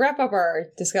 to wrap up our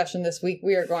discussion this week,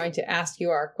 we are going to ask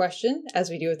you our question, as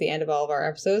we do at the end of all of our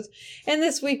episodes. And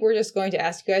this week, we're just going to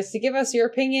ask you guys to give us your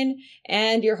opinion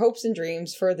and your hopes and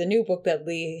dreams for the new book that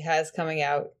Lee has coming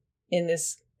out in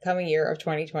this coming year of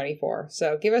 2024.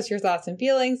 So, give us your thoughts and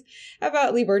feelings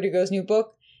about Leigh Bardugo's new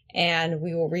book, and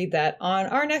we will read that on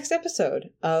our next episode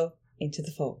of Into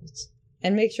the Folds.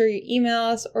 And make sure you email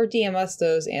us or DM us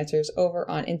those answers over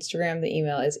on Instagram. The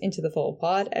email is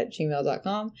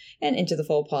intothefoldpod@gmail.com and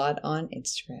intothefoldpod on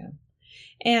Instagram.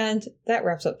 And that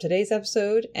wraps up today's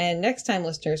episode. And next time,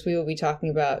 listeners, we will be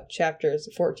talking about chapters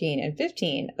 14 and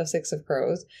 15 of Six of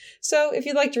Crows. So if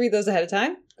you'd like to read those ahead of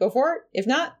time, go for it. If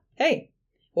not, hey,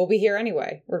 we'll be here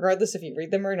anyway, regardless if you read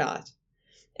them or not.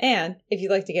 And if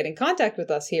you'd like to get in contact with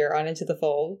us here on Into the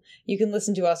Fold, you can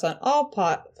listen to us on all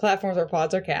platforms where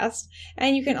pods are cast,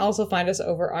 and you can also find us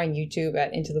over on YouTube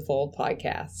at Into the Fold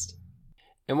Podcast.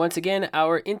 And once again,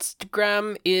 our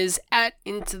Instagram is at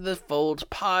Into the Fold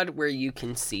Pod, where you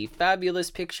can see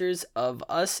fabulous pictures of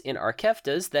us in our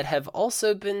keftas that have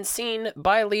also been seen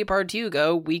by Leigh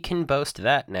Bardugo. We can boast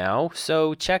that now.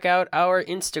 So check out our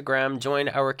Instagram, join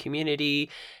our community,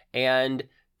 and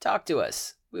talk to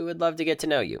us. We would love to get to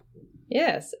know you.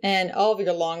 Yes, and all of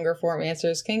your longer form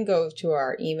answers can go to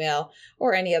our email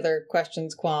or any other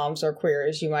questions, qualms, or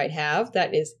queries you might have.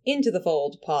 That is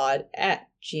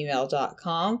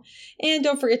intothefoldpod@gmail.com. And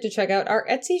don't forget to check out our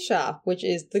Etsy shop, which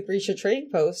is the Grisha Trading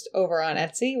Post over on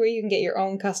Etsy, where you can get your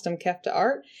own custom kefta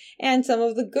art and some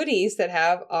of the goodies that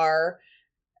have our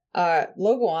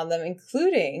logo on them,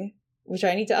 including, which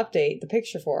I need to update the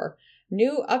picture for,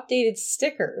 new updated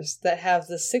stickers that have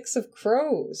the Six of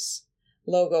Crows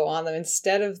logo on them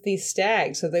instead of the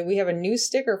stag. So that we have a new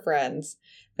sticker, friends,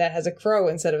 that has a crow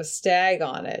instead of a stag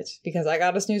on it, because I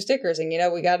got us new stickers and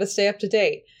we got to stay up to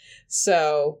date.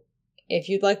 So if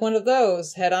you'd like one of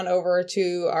those, head on over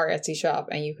to our Etsy shop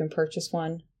and you can purchase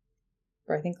one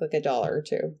for I think like $1 or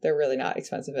 $2. They're really not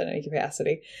expensive in any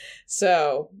capacity.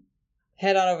 So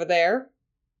head on over there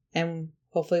and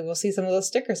hopefully we'll see some of those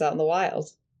stickers out in the wild.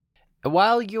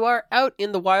 While you are out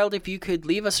in the wild, if you could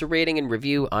leave us a rating and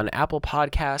review on Apple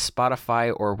Podcasts,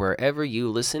 Spotify, or wherever you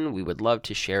listen, we would love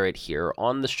to share it here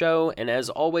on the show. And as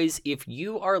always, if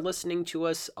you are listening to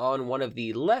us on one of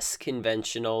the less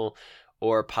conventional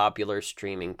or popular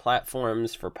streaming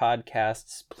platforms for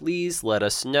podcasts, please let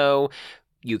us know.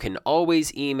 You can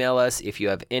always email us if you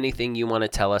have anything you want to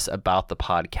tell us about the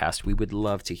podcast. We would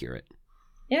love to hear it.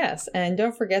 Yes, and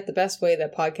don't forget the best way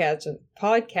that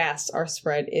podcasts are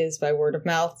spread is by word of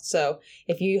mouth. So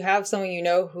if you have someone you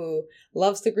know who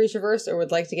loves the Grishaverse or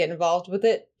would like to get involved with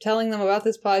it, telling them about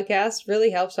this podcast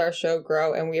really helps our show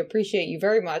grow, and we appreciate you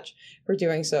very much for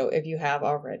doing so if you have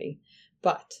already.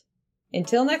 But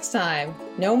until next time,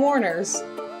 no mourners.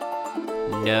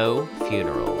 No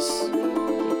funerals.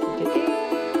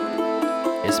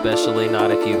 Especially not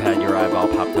if you've had your eyeball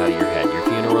popped out of your head. Your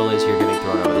funeral is you're getting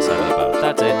thrown over the side of the boat.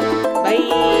 That's it.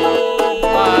 Bye.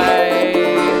 Bye.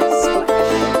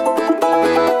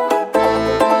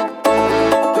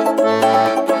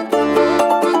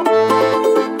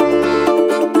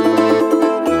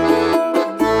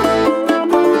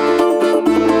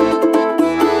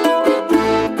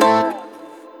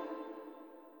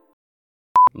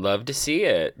 Love to see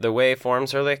it. The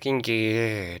waveforms are looking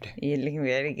good. You're looking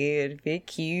very good. Very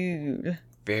cute.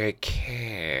 Very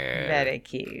cute. Very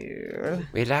cute.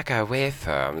 We like our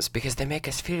waveforms because they make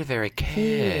us feel very cute.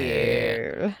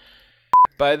 Cute.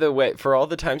 By the way, for all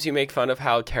the times you make fun of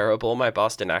how terrible my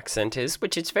Boston accent is,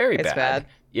 which it's very It's bad.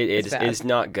 It is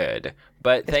not good.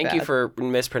 But thank you bad. for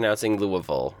mispronouncing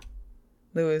Louisville.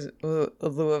 Louisville?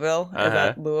 Is Uh-huh.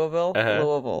 that Louisville?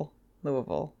 Uh-huh.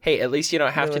 Louisville. Hey, at least you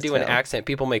don't have to do an Louisville. accent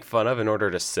people make fun of in order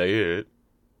to say it.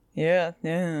 Yeah.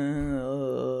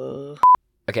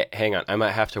 Okay, hang on. I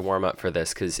might have to warm up for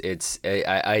this because it's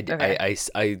I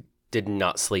did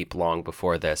not sleep long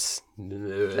before this.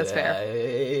 That's fair.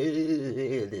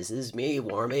 This is me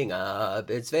warming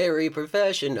up. It's very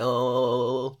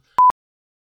professional.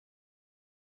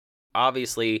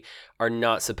 Obviously, are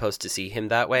not supposed to see him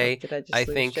that way. Did I just I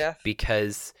lose think Jeff?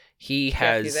 because he Jeff, you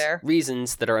has there?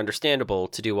 reasons that are understandable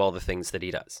to do all the things that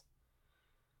he does.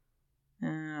 I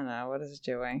don't know. What is it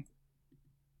doing?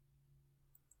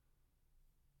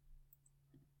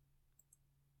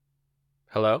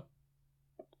 Hello?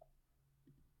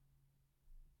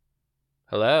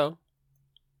 Hello?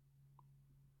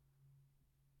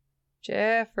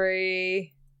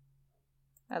 Jeffrey.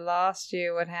 I lost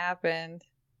you. What happened?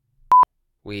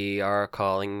 We are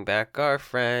calling back our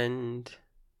friend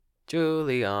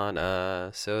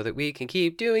Juliana so that we can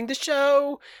keep doing the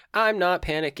show. I'm not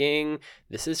panicking.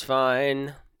 This is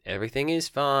fine. Everything is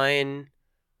fine.